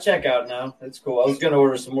 I'll check out now. That's cool. I was going to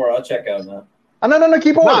order some more. I'll check out now. No.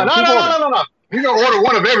 Keep ordering. No. You're going to order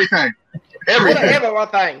one of everything. Everything.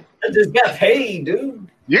 I just got paid, dude.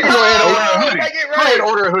 You can go ahead and order a hoodie. Go ahead and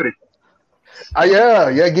order a hoodie.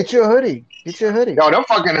 Yeah. Get you a hoodie. Yo, them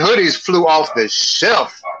fucking hoodies flew off the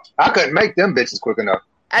shelf. I couldn't make them bitches quick enough.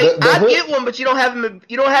 I'd get one, but you don't have them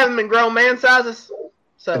in grown man sizes.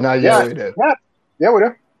 So no, we do. Yeah, we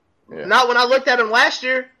do. Yeah. Not when I looked at them last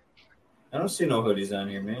year. I don't see no hoodies on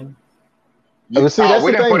here, man. We didn't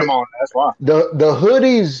put them on. That's why. The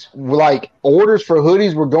hoodies, like orders for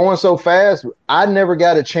hoodies, were going so fast. I never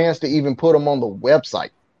got a chance to even put them on the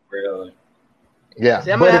website. Really? Yeah.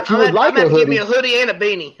 See, I'm but if you would like a hoodie, give me a hoodie and a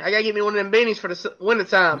beanie. I gotta give me one of them beanies for the winter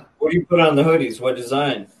time. What do you put on the hoodies? What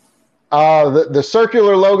design? The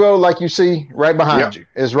circular logo, like you see right behind you,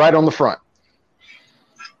 is right on the front.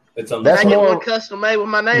 It's on. That's I get more one custom made with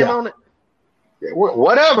my name on it. Yeah,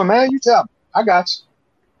 whatever, man. You tell me. I got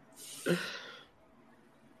you.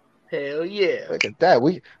 Hell yeah! Look at that.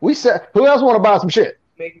 We said, who else want to buy some shit?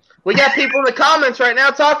 We got people in the comments right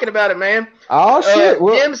now talking about it, man. Oh shit!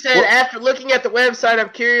 Jim said, after looking at the website, I'm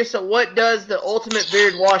curious. So, what does the ultimate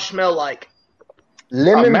beard wash smell like?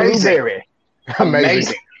 Lemon blueberry.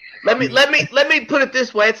 Amazing. Let me put it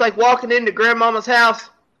this way. It's like walking into grandmama's house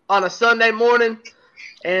on a Sunday morning,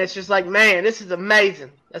 and it's just like, man, this is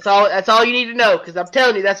amazing. That's all you need to know, because I'm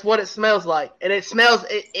telling you, that's what it smells like. And it smells,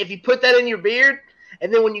 if you put that in your beard,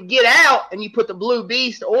 and then when you get out and you put the Blue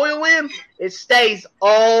Beast oil in, it stays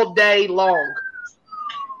all day long.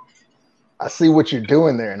 I see what you're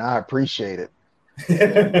doing there, and I appreciate it.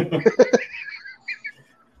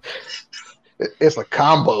 It's a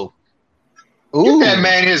combo. Ooh. Get that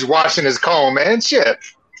man is washing his comb, man. Shit.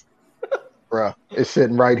 Bro, it's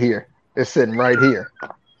sitting right here.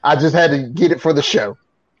 I just had to get it for the show.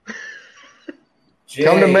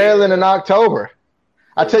 Come to Maryland in October.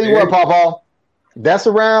 I tell you what, Pawpaw, that's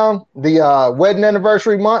around the wedding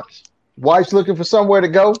anniversary month. Wife's looking for somewhere to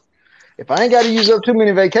go. If I ain't got to use up too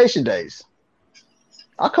many vacation days,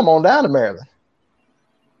 I'll come on down to Maryland.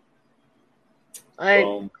 I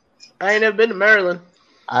ain't never been to Maryland.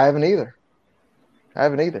 I haven't either. I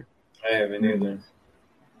haven't either.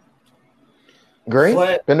 Green?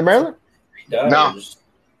 Been to Maryland? No.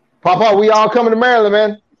 Papa, we all coming to Maryland,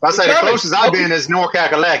 man. I say the closest I've been is North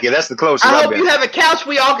Kakalaki. That's the closest I've been. I hope you have a couch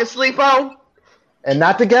we all can sleep on. And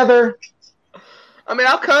not together. I mean,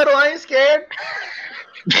 I'll cuddle. I ain't scared.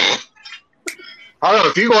 I don't know.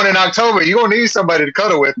 If you're going in October, you're going to need somebody to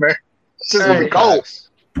cuddle with, man. It's just going to be cold.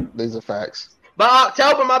 These are facts. By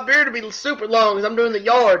October, my beard will be super long because I'm doing the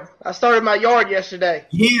yard. I started my yard yesterday.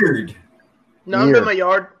 Yeared. No, I'm doing my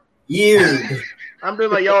yard. Yeared. I'm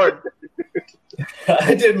doing my yard.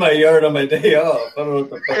 I did my yard on my day off. I don't know what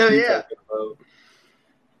the fuck you're talking about.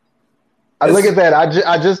 I look at that.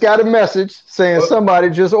 I just got a message saying somebody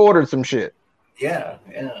just ordered some shit. Yeah.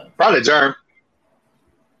 Probably Germ.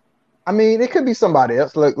 I mean, it could be somebody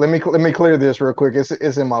else. Look, let me clear this real quick.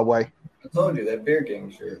 It's in my way. I told you that beer gang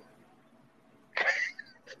shirt.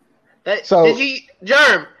 So did you,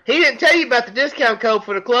 Germ? He didn't tell you about the discount code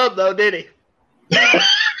for the club, though, did he?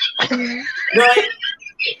 No,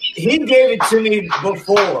 he gave it to me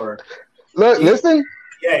before. Look, listen.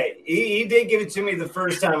 Yeah, he did give it to me the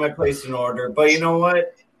first time I placed an order, but you know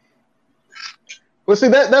what? Well, see,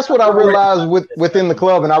 that's what I realized within the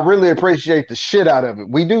club, and I really appreciate the shit out of it.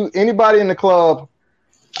 We do anybody in the club.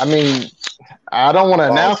 I mean, I don't want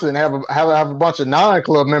to announce it and have a bunch of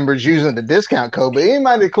non-club members using the discount code, but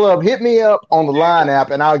anybody in the club, hit me up on the Line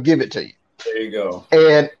app, and I'll give it to you. There you go.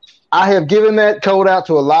 And I have given that code out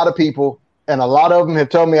to a lot of people, and a lot of them have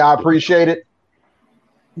told me I appreciate it.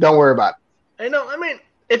 Don't worry about it. You know, I mean,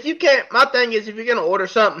 if you can't, my thing is if you're gonna order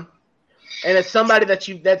something, and it's somebody that's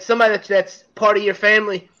part of your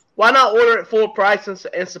family, why not order it full price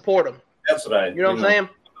and support them? That's what you know what I'm saying? I'm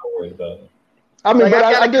not worried about it. I mean, like, but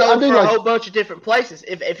I do for like a whole bunch of different places.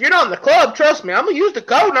 If you're not in the club, trust me, I'm gonna use the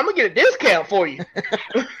code and I'm gonna get a discount for you.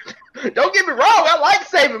 Don't get me wrong, I like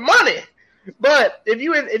saving money, but if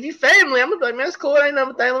you family, I'm gonna be like, man, it's cool, it ain't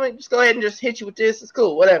nothing. Let me just go ahead and just hit you with this. It's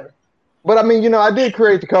cool, whatever. But I mean, I did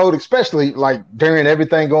create the code, especially like during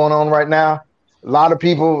everything going on right now. A lot of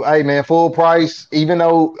people, hey man, full price. Even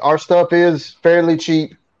though our stuff is fairly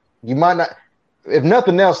cheap, you might not. If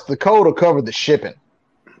nothing else, the code will cover the shipping.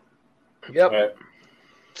 Yep. Right.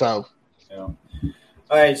 So. Yeah. All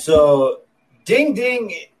right. So, Ding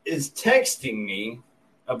Ding is texting me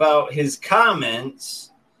about his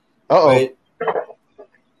comments. Uh-oh.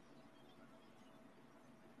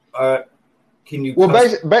 Right? Can you? Well,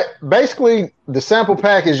 basically, the sample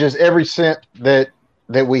pack is just every scent that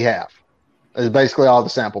we have. Is basically all the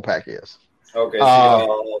sample pack is. Okay,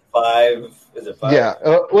 so 5. Is it 5? Yeah.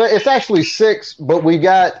 Well, it's actually 6, but we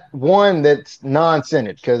got one that's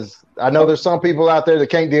non-scented because I know there's some people out there that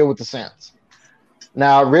can't deal with the scents.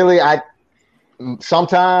 Now, really,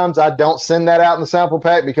 sometimes I don't send that out in the sample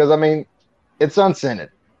pack because I mean it's unscented.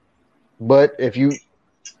 But tell you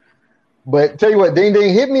what, Ding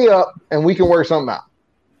Ding, hit me up and we can work something out.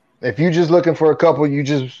 If you're just looking for a couple, you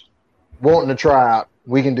just wanting to try out,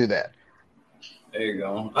 we can do that. There you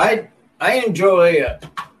go. I enjoy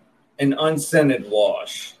an unscented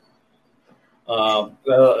wash. A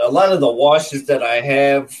lot of the washes that I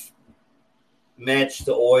have match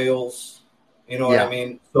the oils. You know what I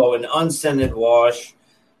mean? So an unscented wash,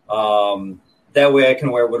 that way I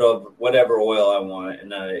can wear whatever oil I want and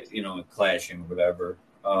not, clashing whatever.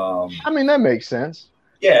 I mean, that makes sense.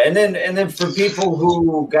 Yeah, and then for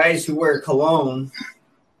guys who wear cologne,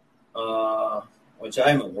 which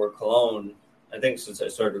I haven't worn cologne, I think since I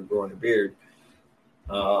started growing a beard,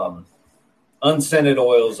 unscented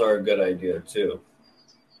oils are a good idea too.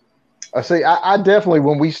 I see. I definitely,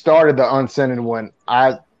 when we started the unscented one,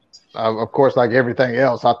 of course, like everything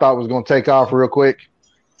else, I thought it was going to take off real quick.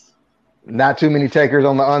 Not too many takers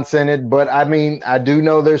on the unscented, but I mean, I do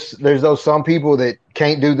know there's some people that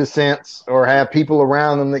can't do the scents or have people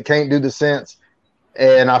around them that can't do the scents,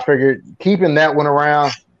 and I figured keeping that one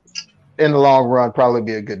around in the long run probably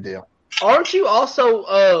be a good deal. Aren't you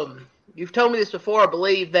also, you've told me this before, I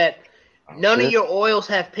believe, that none of your oils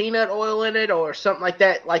have peanut oil in it or something like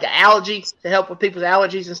that, like an allergy to help with people's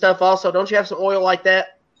allergies and stuff also? Don't you have some oil like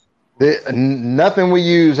that? Nothing we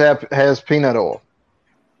use has peanut oil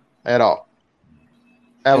at all.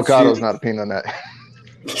 Avocado is not a peanut nut.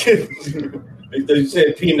 You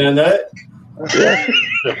said peanut nut? Yeah.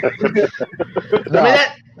 No. I mean,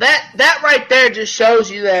 that right there just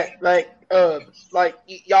shows you that, like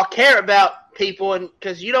y'all care about people, and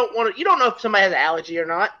because you don't know if somebody has an allergy or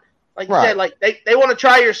not. Like you said, like they want to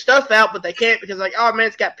try your stuff out, but they can't because like, oh man,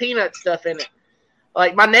 it's got peanut stuff in it.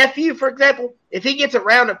 Like my nephew, for example, if he gets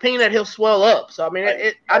around a peanut, he'll swell up. So I mean,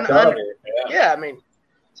 I mean,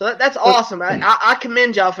 so that's awesome. I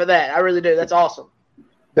commend y'all for that. I really do. That's awesome.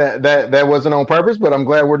 That wasn't on purpose, but I'm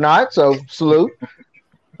glad we're not. So salute.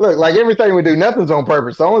 Look, like everything we do, nothing's on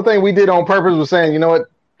purpose. The only thing we did on purpose was saying, you know what,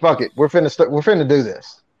 fuck it, we're finna do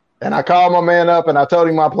this. And I called my man up and I told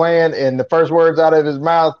him my plan. And the first words out of his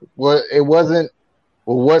mouth wasn't,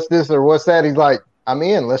 well, what's this or what's that? He's like, I'm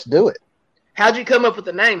in. Let's do it. How'd you come up with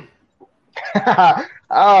the name? You got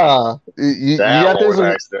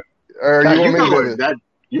this? Or you want me to do it?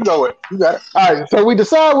 You know it. You got it. All right. So we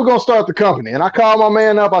decided we're going to start the company. And I called my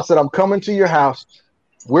man up. I said, I'm coming to your house.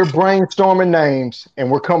 We're brainstorming names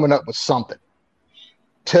and we're coming up with something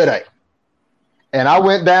today. And I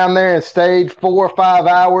went down there and stayed 4 or 5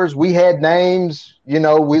 hours. We had names, we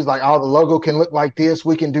was like, oh, the logo can look like this.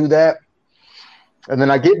 We can do that. And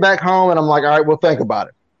then I get back home and I'm like, all right, we'll think about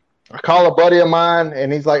it. I call a buddy of mine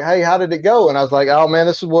and he's like, hey, how did it go? And I was like, oh man,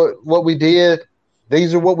 this is what we did.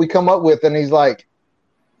 These are what we come up with. And he's like,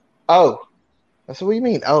 oh. I said, what do you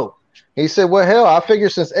mean? Oh. He said, well, hell, I figure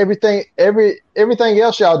since everything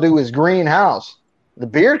else y'all do is greenhouse, the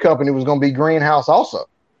beard company was going to be greenhouse also.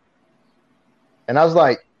 And I was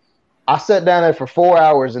like, I sat down there for 4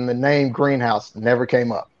 hours and the name greenhouse never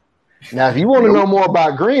came up. Now, if you want to know more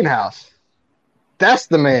about greenhouse, that's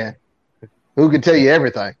the man who can tell you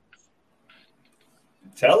everything.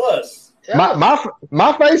 Tell us.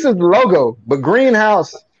 My face is the logo, but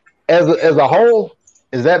greenhouse as a whole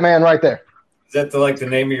is that man right there. Is that the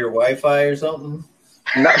name of your Wi-Fi or something?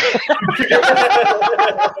 No.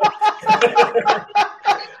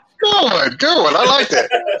 Good. I like that.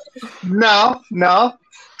 No.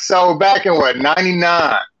 So back in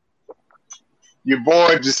 99, your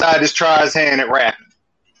boy decided to try his hand at rapping.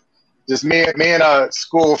 Just me and a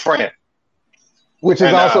school friend. Which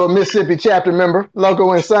is also a Mississippi chapter member,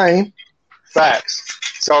 Loco Insane. Facts.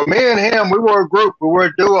 So me and him, we were a group. We were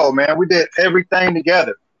a duo, man. We did everything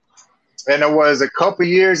together. And it was a couple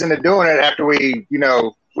years into doing it after we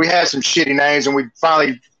had some shitty names and we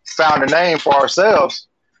finally found a name for ourselves.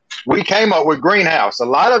 We came up with Greenhouse. A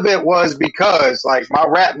lot of it was because, my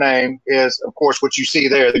rap name is, of course, what you see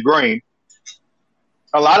there, the green.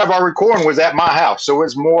 A lot of our recording was at my house. So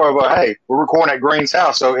it's more of hey, we're recording at Green's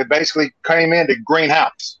house. So it basically came into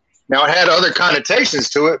Greenhouse. Now, it had other connotations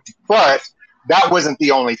to it, but that wasn't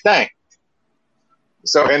the only thing.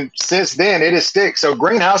 So, and since then, it is stick. So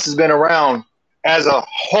Greenhouse has been around as a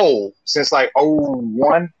whole since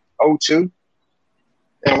 01, 02.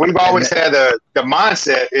 And we've always had the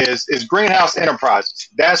mindset is Greenhouse Enterprises.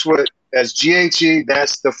 That's GHE,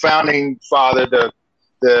 that's the founding father,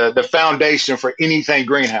 the foundation for anything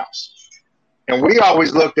Greenhouse. And we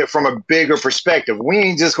always looked at from a bigger perspective. We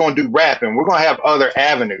ain't just going to do rapping. We're going to have other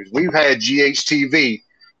avenues. We've had GHTV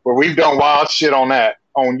where we've done wild shit on that,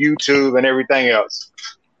 on YouTube and everything else.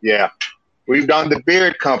 Yeah. We've done the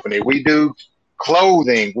beard company. We do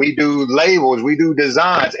clothing. We do labels. We do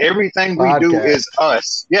designs. Everything we do is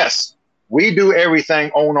us. Yes. We do everything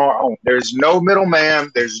on our own. There's no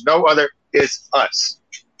middleman. There's no other. It's us.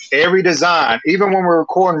 Every design, even when we're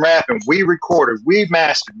recording rapping, we recorded, we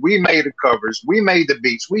mastered, we made the covers, we made the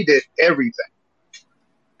beats, we did everything.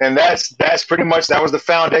 And that's pretty much, that was the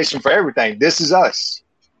foundation for everything. This is us.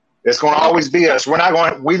 It's going to always be us. We're not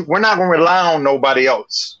going to rely on nobody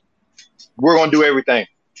else. We're going to do everything.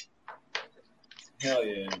 Hell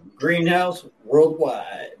yeah. Greenhouse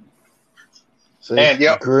worldwide. See,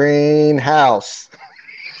 and Greenhouse.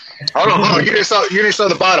 Hold on. You didn't show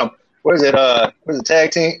the bottom. What is it? What is it? Tag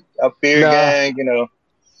team? Beard gang,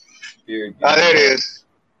 Beard gang. Oh, there it is.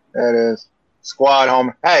 There it is. Squad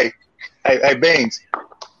home. Hey, Beans.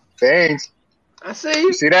 Beans. I see you.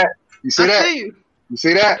 You see that? You see that? See you. You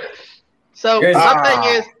see that? So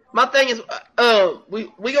my thing is,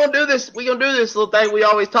 we gonna do this. We gonna do this little thing we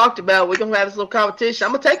always talked about. We gonna have this little competition.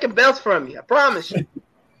 I'm gonna take the belts from you. I promise you.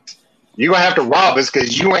 You're gonna have to rob us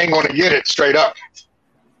because you ain't gonna get it straight up.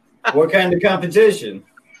 What kind of competition?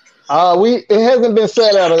 It hasn't been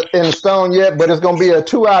set out in stone yet, but it's going to be a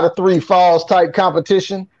 2 out of 3 falls type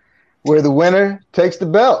competition where the winner takes the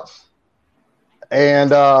belts.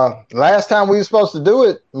 And last time we were supposed to do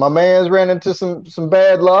it, my man's ran into some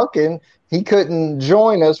bad luck and he couldn't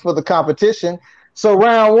join us for the competition. So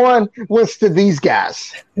round 1 went to these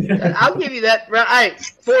guys. I'll give you that. Hey,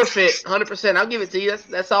 forfeit 100%. I'll give it to you.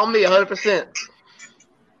 That's all me 100%.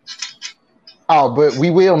 Oh, but we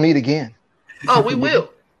will meet again. Oh, we will.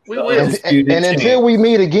 We will. And until we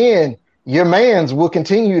meet again, your mans will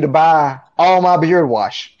continue to buy all my beard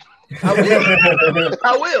wash.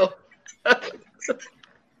 I will.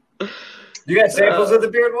 You got samples of the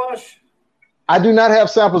beard wash? I do not have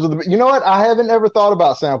samples of the. You know what? I haven't ever thought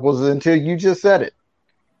about samples until you just said it.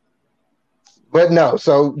 But no,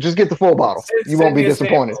 so just get the full bottle. You won't be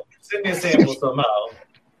disappointed. Send me a sample somehow.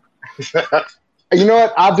 You know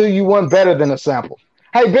what? I'll do you one better than a sample.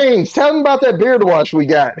 Hey, Beans, tell them about that beard wash we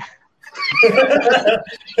got.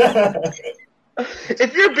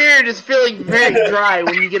 If your beard is feeling very dry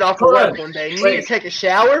when you get off of work one day and you need to take a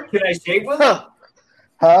shower, can I shave with it?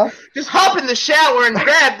 Huh? Just hop in the shower and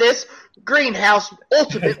grab this Greenhouse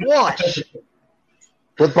Ultimate Wash.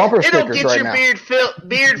 With bumper It'll stickers get right your now.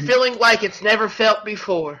 beard feeling like it's never felt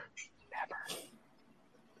before.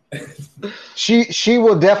 She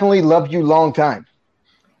will definitely love you long time.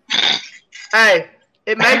 Hey,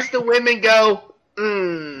 it makes the women go,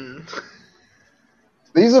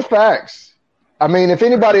 These are facts. I mean, if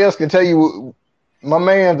anybody else can tell you, my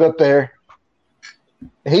man's up there.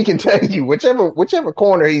 He can tell you whichever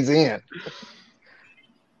corner he's in.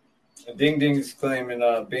 Ding Ding's claiming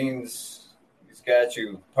Beans, he's got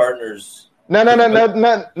you partners. No,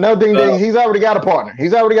 Ding Ding. He's already got a partner.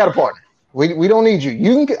 We don't need you.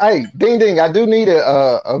 You can. Hey, Ding Ding. I do need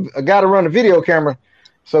a guy to run a video camera,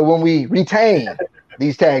 so when we retain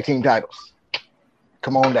these tag team titles,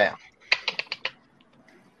 come on down.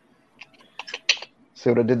 See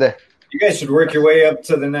what I did there? You guys should work your way up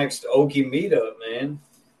to the next Okie meetup, man.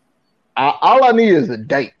 All I need is a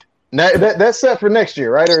date. Now, that's set for next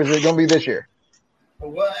year, right? Or is it going to be this year?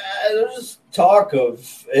 Well, there's talk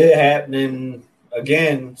of it happening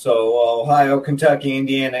again. So Ohio, Kentucky,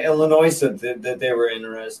 Indiana, Illinois said that they were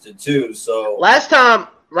interested too. So last time,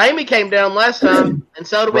 Ramey came down last time, and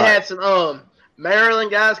so did we had some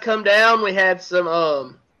Maryland guys come down. We had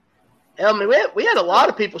some we had a lot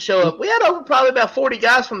of people show up. We had over probably about 40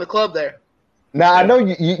 guys from the club there. Now, I know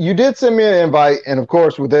you did send me an invite, and of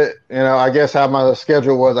course, with it, I guess how my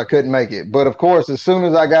schedule was, I couldn't make it. But of course, as soon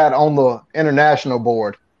as I got on the international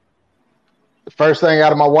board, the first thing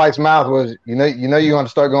out of my wife's mouth was, you want to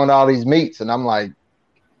start going to all these meets, and I'm like,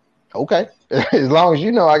 okay, as long as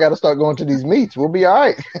you know I got to start going to these meets, we'll be all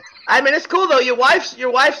right. I mean, it's cool though. Your wife's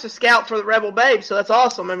a scout for the Rebel Babe, so that's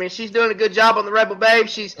awesome. I mean, she's doing a good job on the Rebel Babe.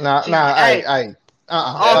 Awesome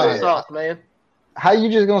sauce, man. How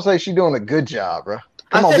you just gonna say she's doing a good job, bro?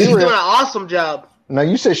 I said she's doing an awesome job. No,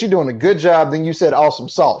 you said she's doing a good job, then you said awesome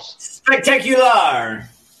sauce. Spectacular.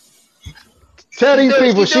 Tell these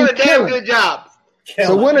people she's doing a damn killing. Good job.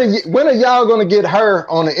 So when are y'all gonna get her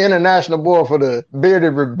on the international board for the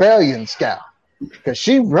Bearded Rebellion Scout? Because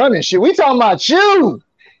she running shit. We talking about you.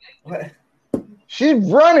 What? She's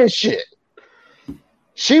running shit.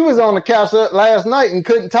 She was on the couch last night and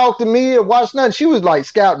couldn't talk to me or watch nothing. She was like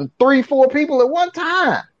scouting 3-4 people at one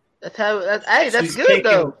time. That's good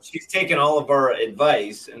though. She's taken all of our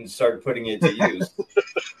advice and started putting it to use.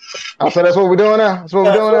 Oh, so that's what we're doing now? That's what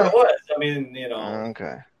we're doing now? It was. I mean,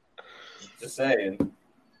 Okay. Just saying.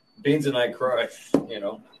 Beans and I crush,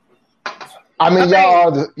 I mean,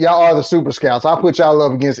 y'all are the super scouts. I'll put y'all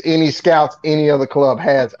up against any scouts any other club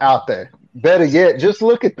has out there. Better yet, just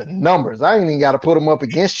look at the numbers. I ain't even got to put them up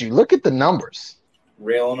against you. Look at the numbers.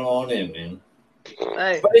 Railing on in, man.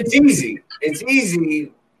 Hey. But it's easy. It's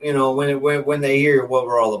easy, when they hear what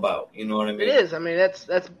we're all about. You know what I mean? It is. I mean, that's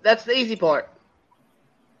the easy part.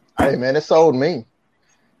 Hey, man, it sold me.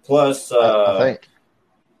 Plus, I think.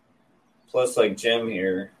 Plus, like Jim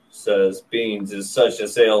here says, Beans is such a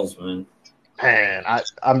salesman. Man,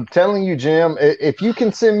 I'm telling you, Jim, if you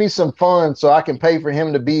can send me some funds so I can pay for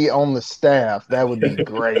him to be on the staff, that would be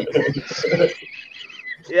great.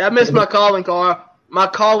 Yeah, I missed my calling card. My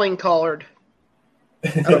calling card.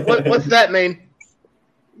 What's that mean?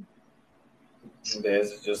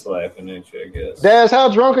 Daz is just laughing at you, I guess. Daz, how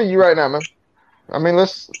drunk are you right now, man? I mean,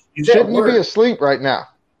 shouldn't you be asleep right now?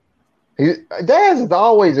 Daz is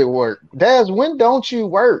always at work. Daz, when don't you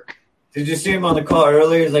work? Did you see him on the call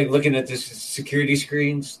earlier? He's like looking at the security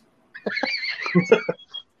screens.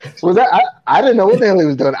 Was that? I didn't know what the hell he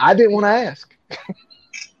was doing. I didn't want to ask.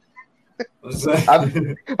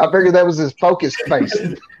 I figured that was his focus face.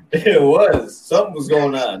 It was. Something was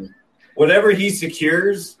going on. Whatever he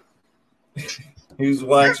secures, he was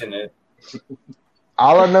watching it.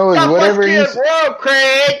 All I know is whatever he's.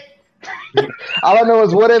 Craig. All I know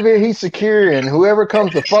is whatever he's securing, whoever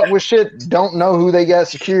comes to fuck with shit don't know who they got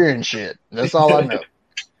securing shit. That's all I know.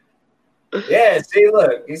 Yeah, see,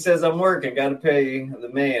 look, he says I'm working. Got to pay the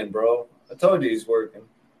man, bro. I told you he's working.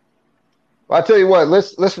 Well, I tell you what,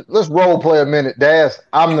 let's role play a minute, Daz.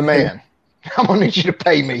 I'm the man. I'm gonna need you to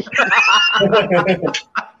pay me.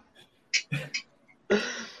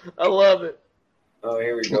 I love it. Oh,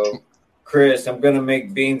 here we go. Chris, I'm gonna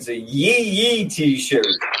make Beans a yee t-shirt.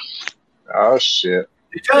 Oh shit!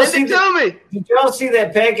 Did y'all see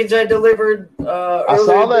that package I delivered? I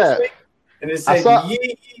saw that. This week? And it said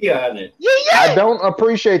yee on it. I don't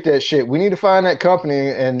appreciate that shit. We need to find that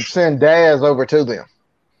company and send Daz over to them.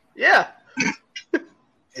 Yeah.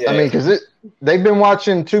 I mean, because they've been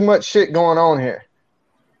watching too much shit going on here.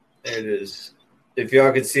 There it is. If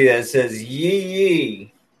y'all could see that, it says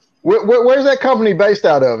yee. Where's that company based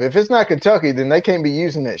out of? If it's not Kentucky, then they can't be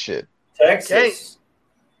using that shit. Texas.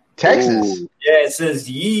 Texas? Ooh. Yeah, it says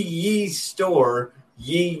Yee store,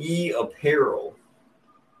 Yee apparel.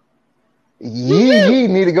 Yee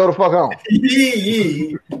need to go the fuck on.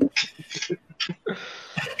 Yee.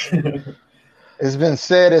 It's been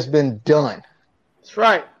said, it's been done. That's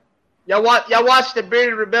right. Y'all watched the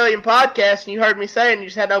Bearded Rebellion podcast, and you heard me saying you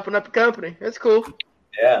just had to open up a company. That's cool.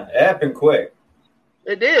 Yeah, it happened quick.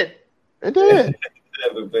 It did. It did. It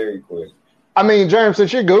happened very quick. I mean, Jeremy,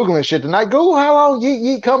 since you're Googling shit tonight, Google how long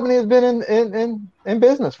Yee company has been in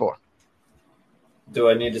business for. Do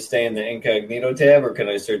I need to stay in the incognito tab, or can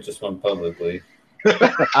I search this one publicly?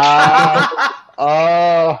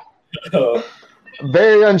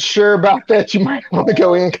 Very unsure about that. You might want to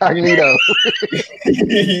go incognito.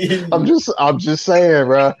 I'm just saying,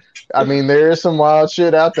 bro. I mean, there is some wild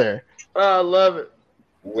shit out there. Oh, I love it.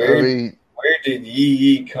 Where did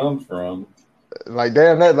Yee come from? Like,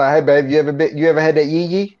 damn, that's like, hey, babe, you ever had that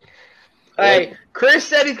Yee? Hey, Chris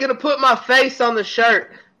said he's gonna put my face on the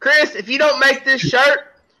shirt. Chris, if you don't make this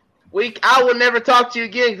shirt, I will never talk to you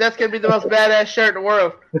again. 'Cause that's gonna be the most badass shirt in the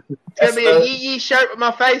world. It's gonna be a Yee shirt with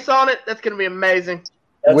my face on it. That's gonna be amazing.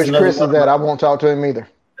 Which Chris is that? I won't talk to him either.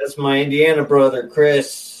 That's my Indiana brother,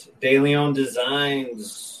 Chris. De Leon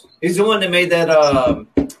Designs. He's the one that made that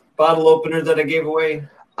bottle opener that I gave away.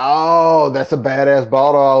 Oh, that's a badass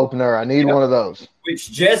bottle opener. I need one of those.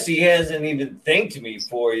 Which Jesse hasn't even thanked me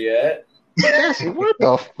for yet. Jesse, what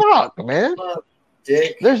the fuck, man?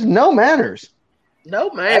 Dick. There's no manners. No,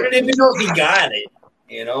 I man. don't even know if he got it.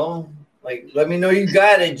 You know? Like, let me know you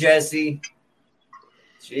got it, Jesse.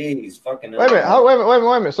 Jeez, fucking Wait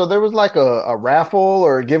a minute. So there was like a raffle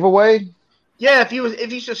or a giveaway? Yeah, if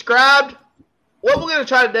you subscribed, what we're gonna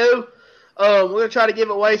try to do, we're gonna try to give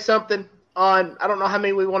away something on. I don't know how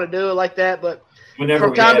many we want to do it like that, but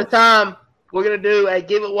from time to time, we're gonna do a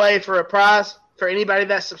giveaway for a prize for anybody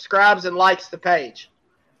that subscribes and likes the page.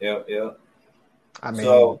 Yeah. I mean,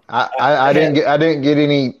 so, I didn't get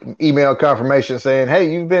any email confirmation saying,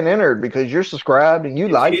 "Hey, you've been entered because you're subscribed and you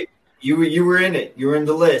like." You were in it. You were in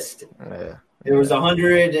the list. Yeah. There was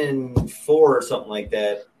 104 or something like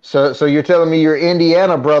that. So you're telling me your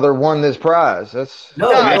Indiana brother won this prize? That's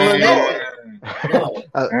no.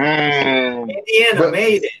 Indiana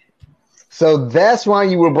made it. So that's why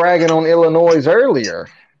you were bragging on Illinois earlier.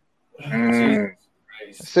 I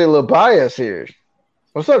see a little bias here.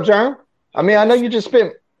 What's up, Jerm? I mean, I know you just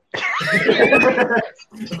spent. I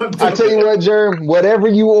tell you what, Jerm, whatever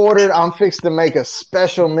you ordered, I'm fixing to make a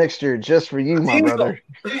special mixture just for you, my brother.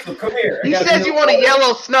 Come here. You said you want a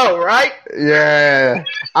yellow snow, right? Yeah.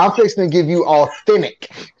 I'm fixing to give you authentic.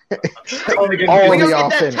 All the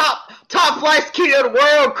authentic. Top flight keto of the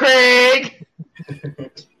world, Craig.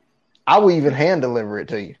 I will even hand deliver it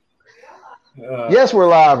to you. Yes, we're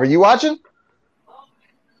live. Are you watching?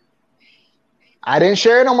 I didn't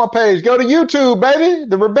share it on my page. Go to YouTube, baby.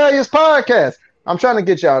 The Rebellious Podcast. I'm trying to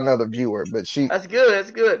get y'all another viewer, but That's good. That's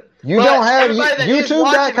good. You don't have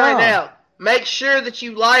YouTube.com. Right now, make sure that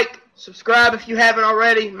you like, subscribe if you haven't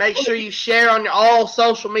already. Make sure you share on all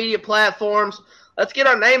social media platforms. Let's get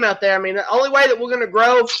our name out there. I mean, the only way that we're going to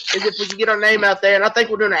grow is if we can get our name out there, and I think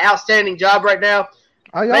we're doing an outstanding job right now.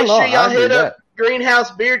 Make sure y'all hit up Greenhouse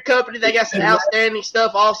Beard Company. They got some outstanding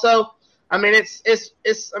stuff also. I mean, it's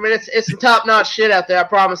some top notch shit out there. I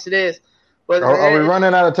promise it is. But are we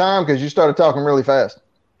running out of time because you started talking really fast?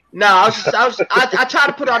 No, I try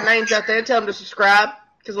to put our names out there and tell them to subscribe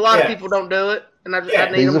because a lot of people don't do it, and I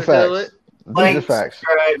need them to do it. These are facts.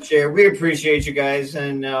 Subscribe, share. We appreciate you guys,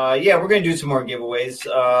 and we're gonna do some more giveaways.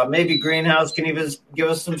 Maybe Greenhouse can even give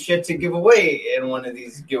us some shit to give away in one of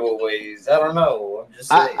these giveaways. I don't know. I'm just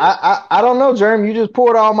saying. I don't know, Jeremy. You just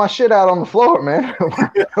poured all my shit out on the floor, man.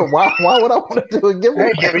 why would I want to do a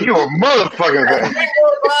giveaway? Hey, you a motherfucker. I got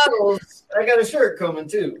 4 bottles. I got a shirt coming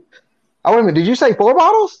too. Oh, wait a minute. Did you say 4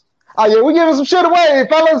 bottles? Oh yeah, we're giving some shit away,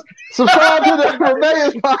 fellas. Subscribe to the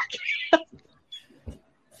Rebellious Podcast.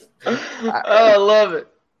 I love it.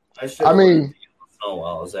 I mean, while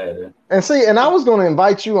I was at it. And see, and I was going to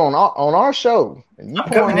invite you on our show. And you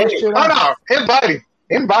coming in. Oh no, invite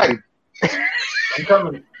him. I'm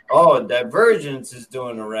coming. Oh, Divergence is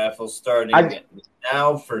doing a raffle starting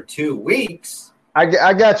now for 2 weeks.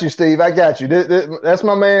 I got you, Steve. I got you. That's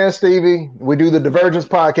my man, Stevie. We do the Divergence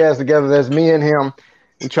podcast together. That's me and him.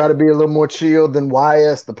 We try to be a little more chilled than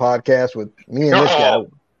YS, the podcast with me and this guy.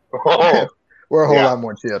 We're a whole lot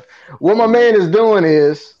more chilled. What my man is doing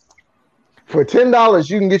is For $10,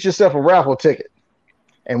 you can get yourself a raffle ticket.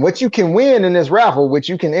 And what you can win in this raffle, which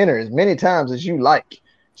you can enter as many times as you like,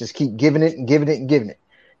 just keep giving it and giving it and giving it.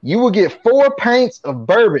 You will get 4 pints of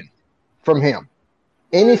bourbon from him,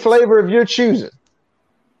 any flavor of your choosing.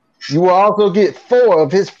 You will also get 4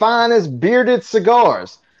 of his finest bearded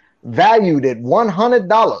cigars, valued at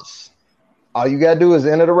 $100. All you got to do is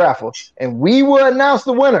enter the raffle, and we will announce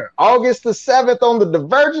the winner August the 7th on the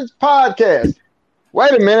Divergence podcast.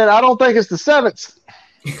 Wait a minute. I don't think it's the 7th.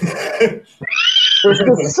 It's the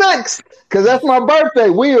 6th, because that's my birthday.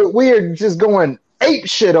 We are just going ape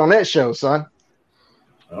shit on that show, son.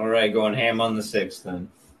 All right, going ham on the 6th then.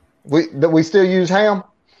 We still use ham?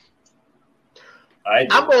 I'm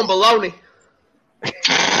going bologna.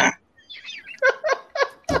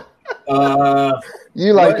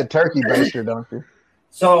 You like the turkey baster, don't you?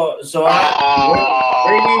 So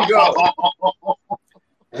where do you go?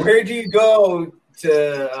 Where do you go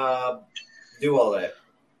to do all that?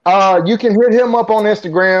 You can hit him up on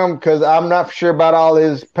Instagram because I'm not sure about all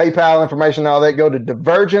his PayPal information and all that. Go to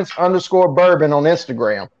Divergence_Bourbon on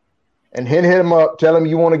Instagram and hit him up. Tell him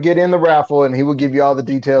you want to get in the raffle, and he will give you all the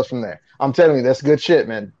details from there. I'm telling you, that's good shit,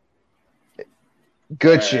 man.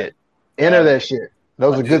 Good shit. Enter that shit.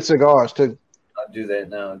 Those are good cigars, too. I'll do that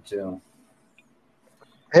now, too.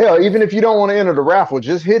 Hell, even if you don't want to enter the raffle,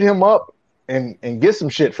 just hit him up and get some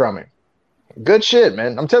shit from him. Good shit,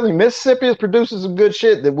 man. I'm telling you, Mississippi is producing some good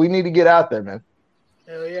shit that we need to get out there, man.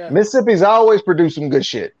 Hell yeah. Mississippi's always produced some good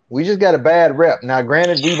shit. We just got a bad rep. Now,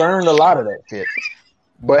 granted, we've earned a lot of that shit.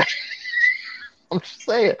 But I'm just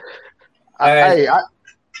saying. I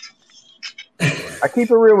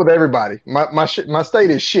keep it real with everybody. My state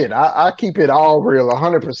is shit. I keep it all real,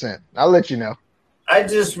 100%. I'll let you know. I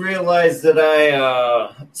just realized that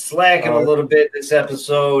I slacking a little bit this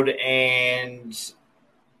episode, and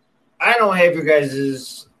I don't have your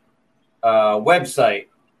guys' website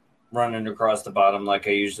running across the bottom like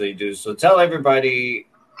I usually do. So tell everybody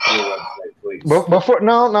your website, please.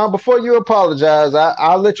 Before you apologize,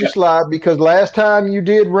 I'll let you slide because last time you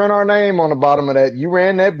did run our name on the bottom of that, you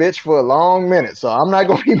ran that bitch for a long minute. So I'm not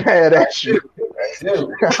going to be mad at you.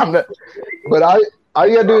 But all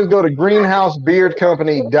you got to do is go to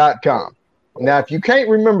greenhousebeardcompany.com. Now, if you can't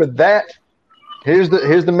remember that, here's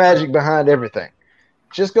the magic behind everything.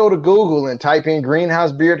 Just go to Google and type in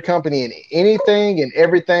Greenhouse Beard Company, and anything and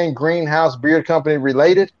everything Greenhouse Beard Company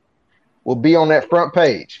related will be on that front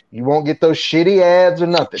page. You won't get those shitty ads or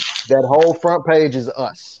nothing. That whole front page is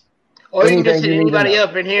us. Or you can just hit anybody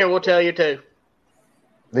up in here, we'll tell you too.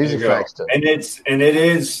 These are facts too. And it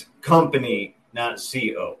is company, not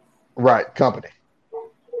CO. Right, company.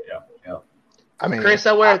 Yeah. I mean,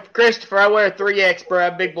 Christopher, I wear a 3X, bro. I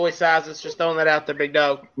have big boy sizes. Just throwing that out there, big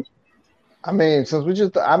dog. I mean,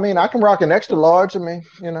 I can rock an extra large. I mean,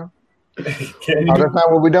 you know. That's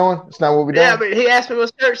not what we're doing. It's not what we're doing. Yeah, but he asked me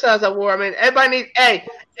what shirt size I wore. I mean, everybody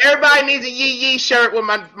needs a yee shirt with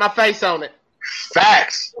my face on it.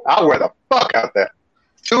 Facts. I'll wear the fuck out there.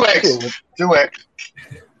 2X.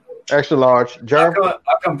 Extra large. Jeremy? I'll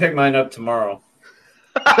come pick mine up tomorrow.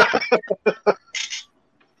 I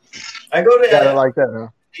go to Got it like that, huh?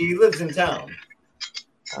 He lives in town.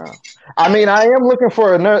 I mean, I am looking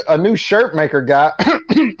for a new shirt maker guy.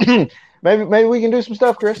 Maybe we can do some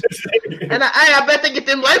stuff, Chris. And I bet they get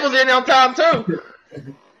them labels in on time too.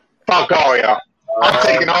 Fuck all y'all.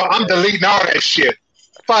 I'm deleting all that shit.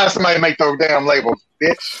 Find somebody to make those damn labels,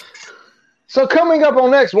 bitch. So coming up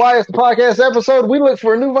on next Why It's the Podcast episode, we look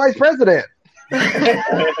for a new vice president.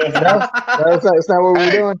 That's not what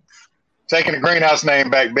we're doing. Taking the greenhouse name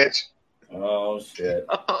back, bitch. Oh shit.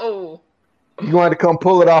 Oh. You want to come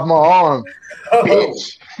pull it off my arm.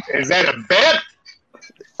 Bitch. Is that a bet?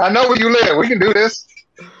 I know where you live. We can do this.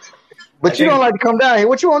 But you don't like to come down here.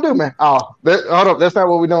 What you want to do, man? Hold up. That's not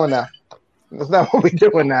what we're doing now. That's not what we're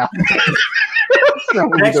doing now.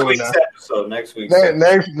 Next week's episode. Next week,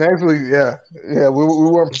 yeah. Yeah, we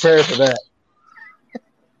weren't prepared for that.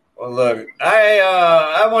 Well, look,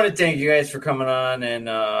 I want to thank you guys for coming on and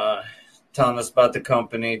telling us about the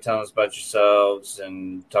company, telling us about yourselves,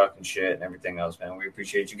 and talking shit and everything else, man. We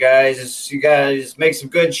appreciate you guys. You guys make some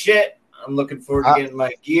good shit. I'm looking forward to getting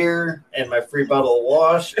my gear and my free bottle of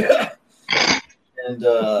wash. And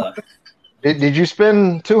did you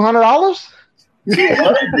spend $200?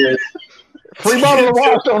 Free bottle of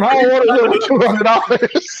wash on hot water with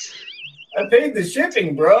 $200. I paid the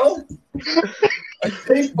shipping, bro.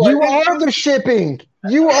 You are the shipping.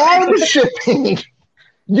 You are the shipping.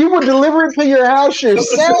 You will deliver it to your house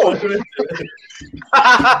yourself.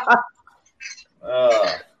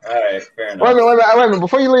 All right, fair enough. Wait a minute.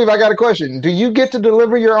 Before you leave, I got a question. Do you get to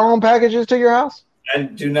deliver your own packages to your house? I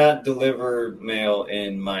do not deliver mail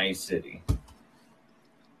in my city.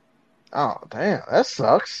 Oh, damn. That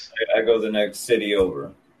sucks. I go the next city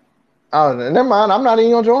over. Oh, never mind. I'm not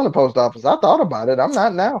even going to join the post office. I thought about it. I'm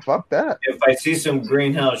not now. Fuck that. If I see some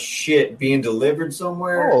greenhouse shit being delivered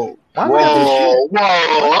somewhere, Oh, whoa!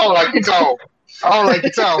 I don't like you talk. I'm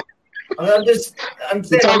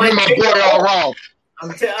saying talking my boy all wrong. I'm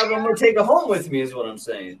gonna take it home with me, is what I'm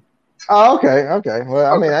saying. Oh, okay.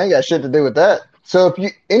 Well, I mean, I ain't got shit to do with that. So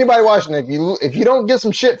if anybody watching, if you don't get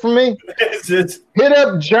some shit from me, hit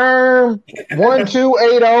up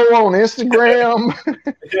Germ1280 on Instagram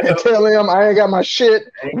and tell him I ain't got my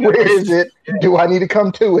shit. Where is it? Do I need to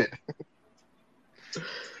come to it?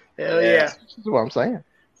 Hell yeah. That's what I'm saying.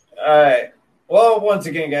 All right. Well, once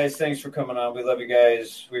again, guys, thanks for coming on. We love you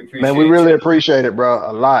guys. We appreciate it. Man, we really appreciate it, bro.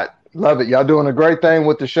 A lot. Love it. Y'all doing a great thing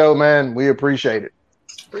with the show, man. We appreciate it.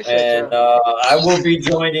 I will be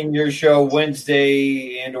joining your show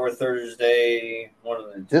Wednesday and or Thursday. One of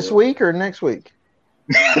the two. This week or next week?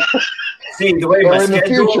 See, the way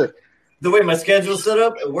my schedule's set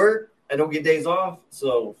up at work, I don't get days off.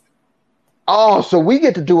 So so we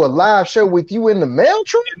get to do a live show with you in the mail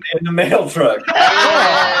truck? In the mail truck.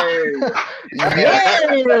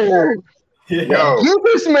 Yo, get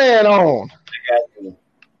this man on. I got you.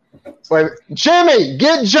 Wait, Jimmy,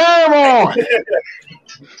 get Germ on.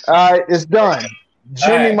 All right, it's done.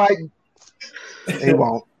 Jimmy might. He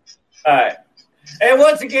won't. All right. And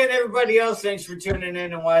once again, everybody else, thanks for tuning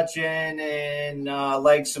in and watching. And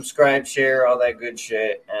like, subscribe, share, all that good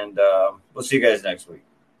shit. And we'll see you guys next week.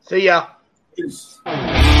 See ya. Peace.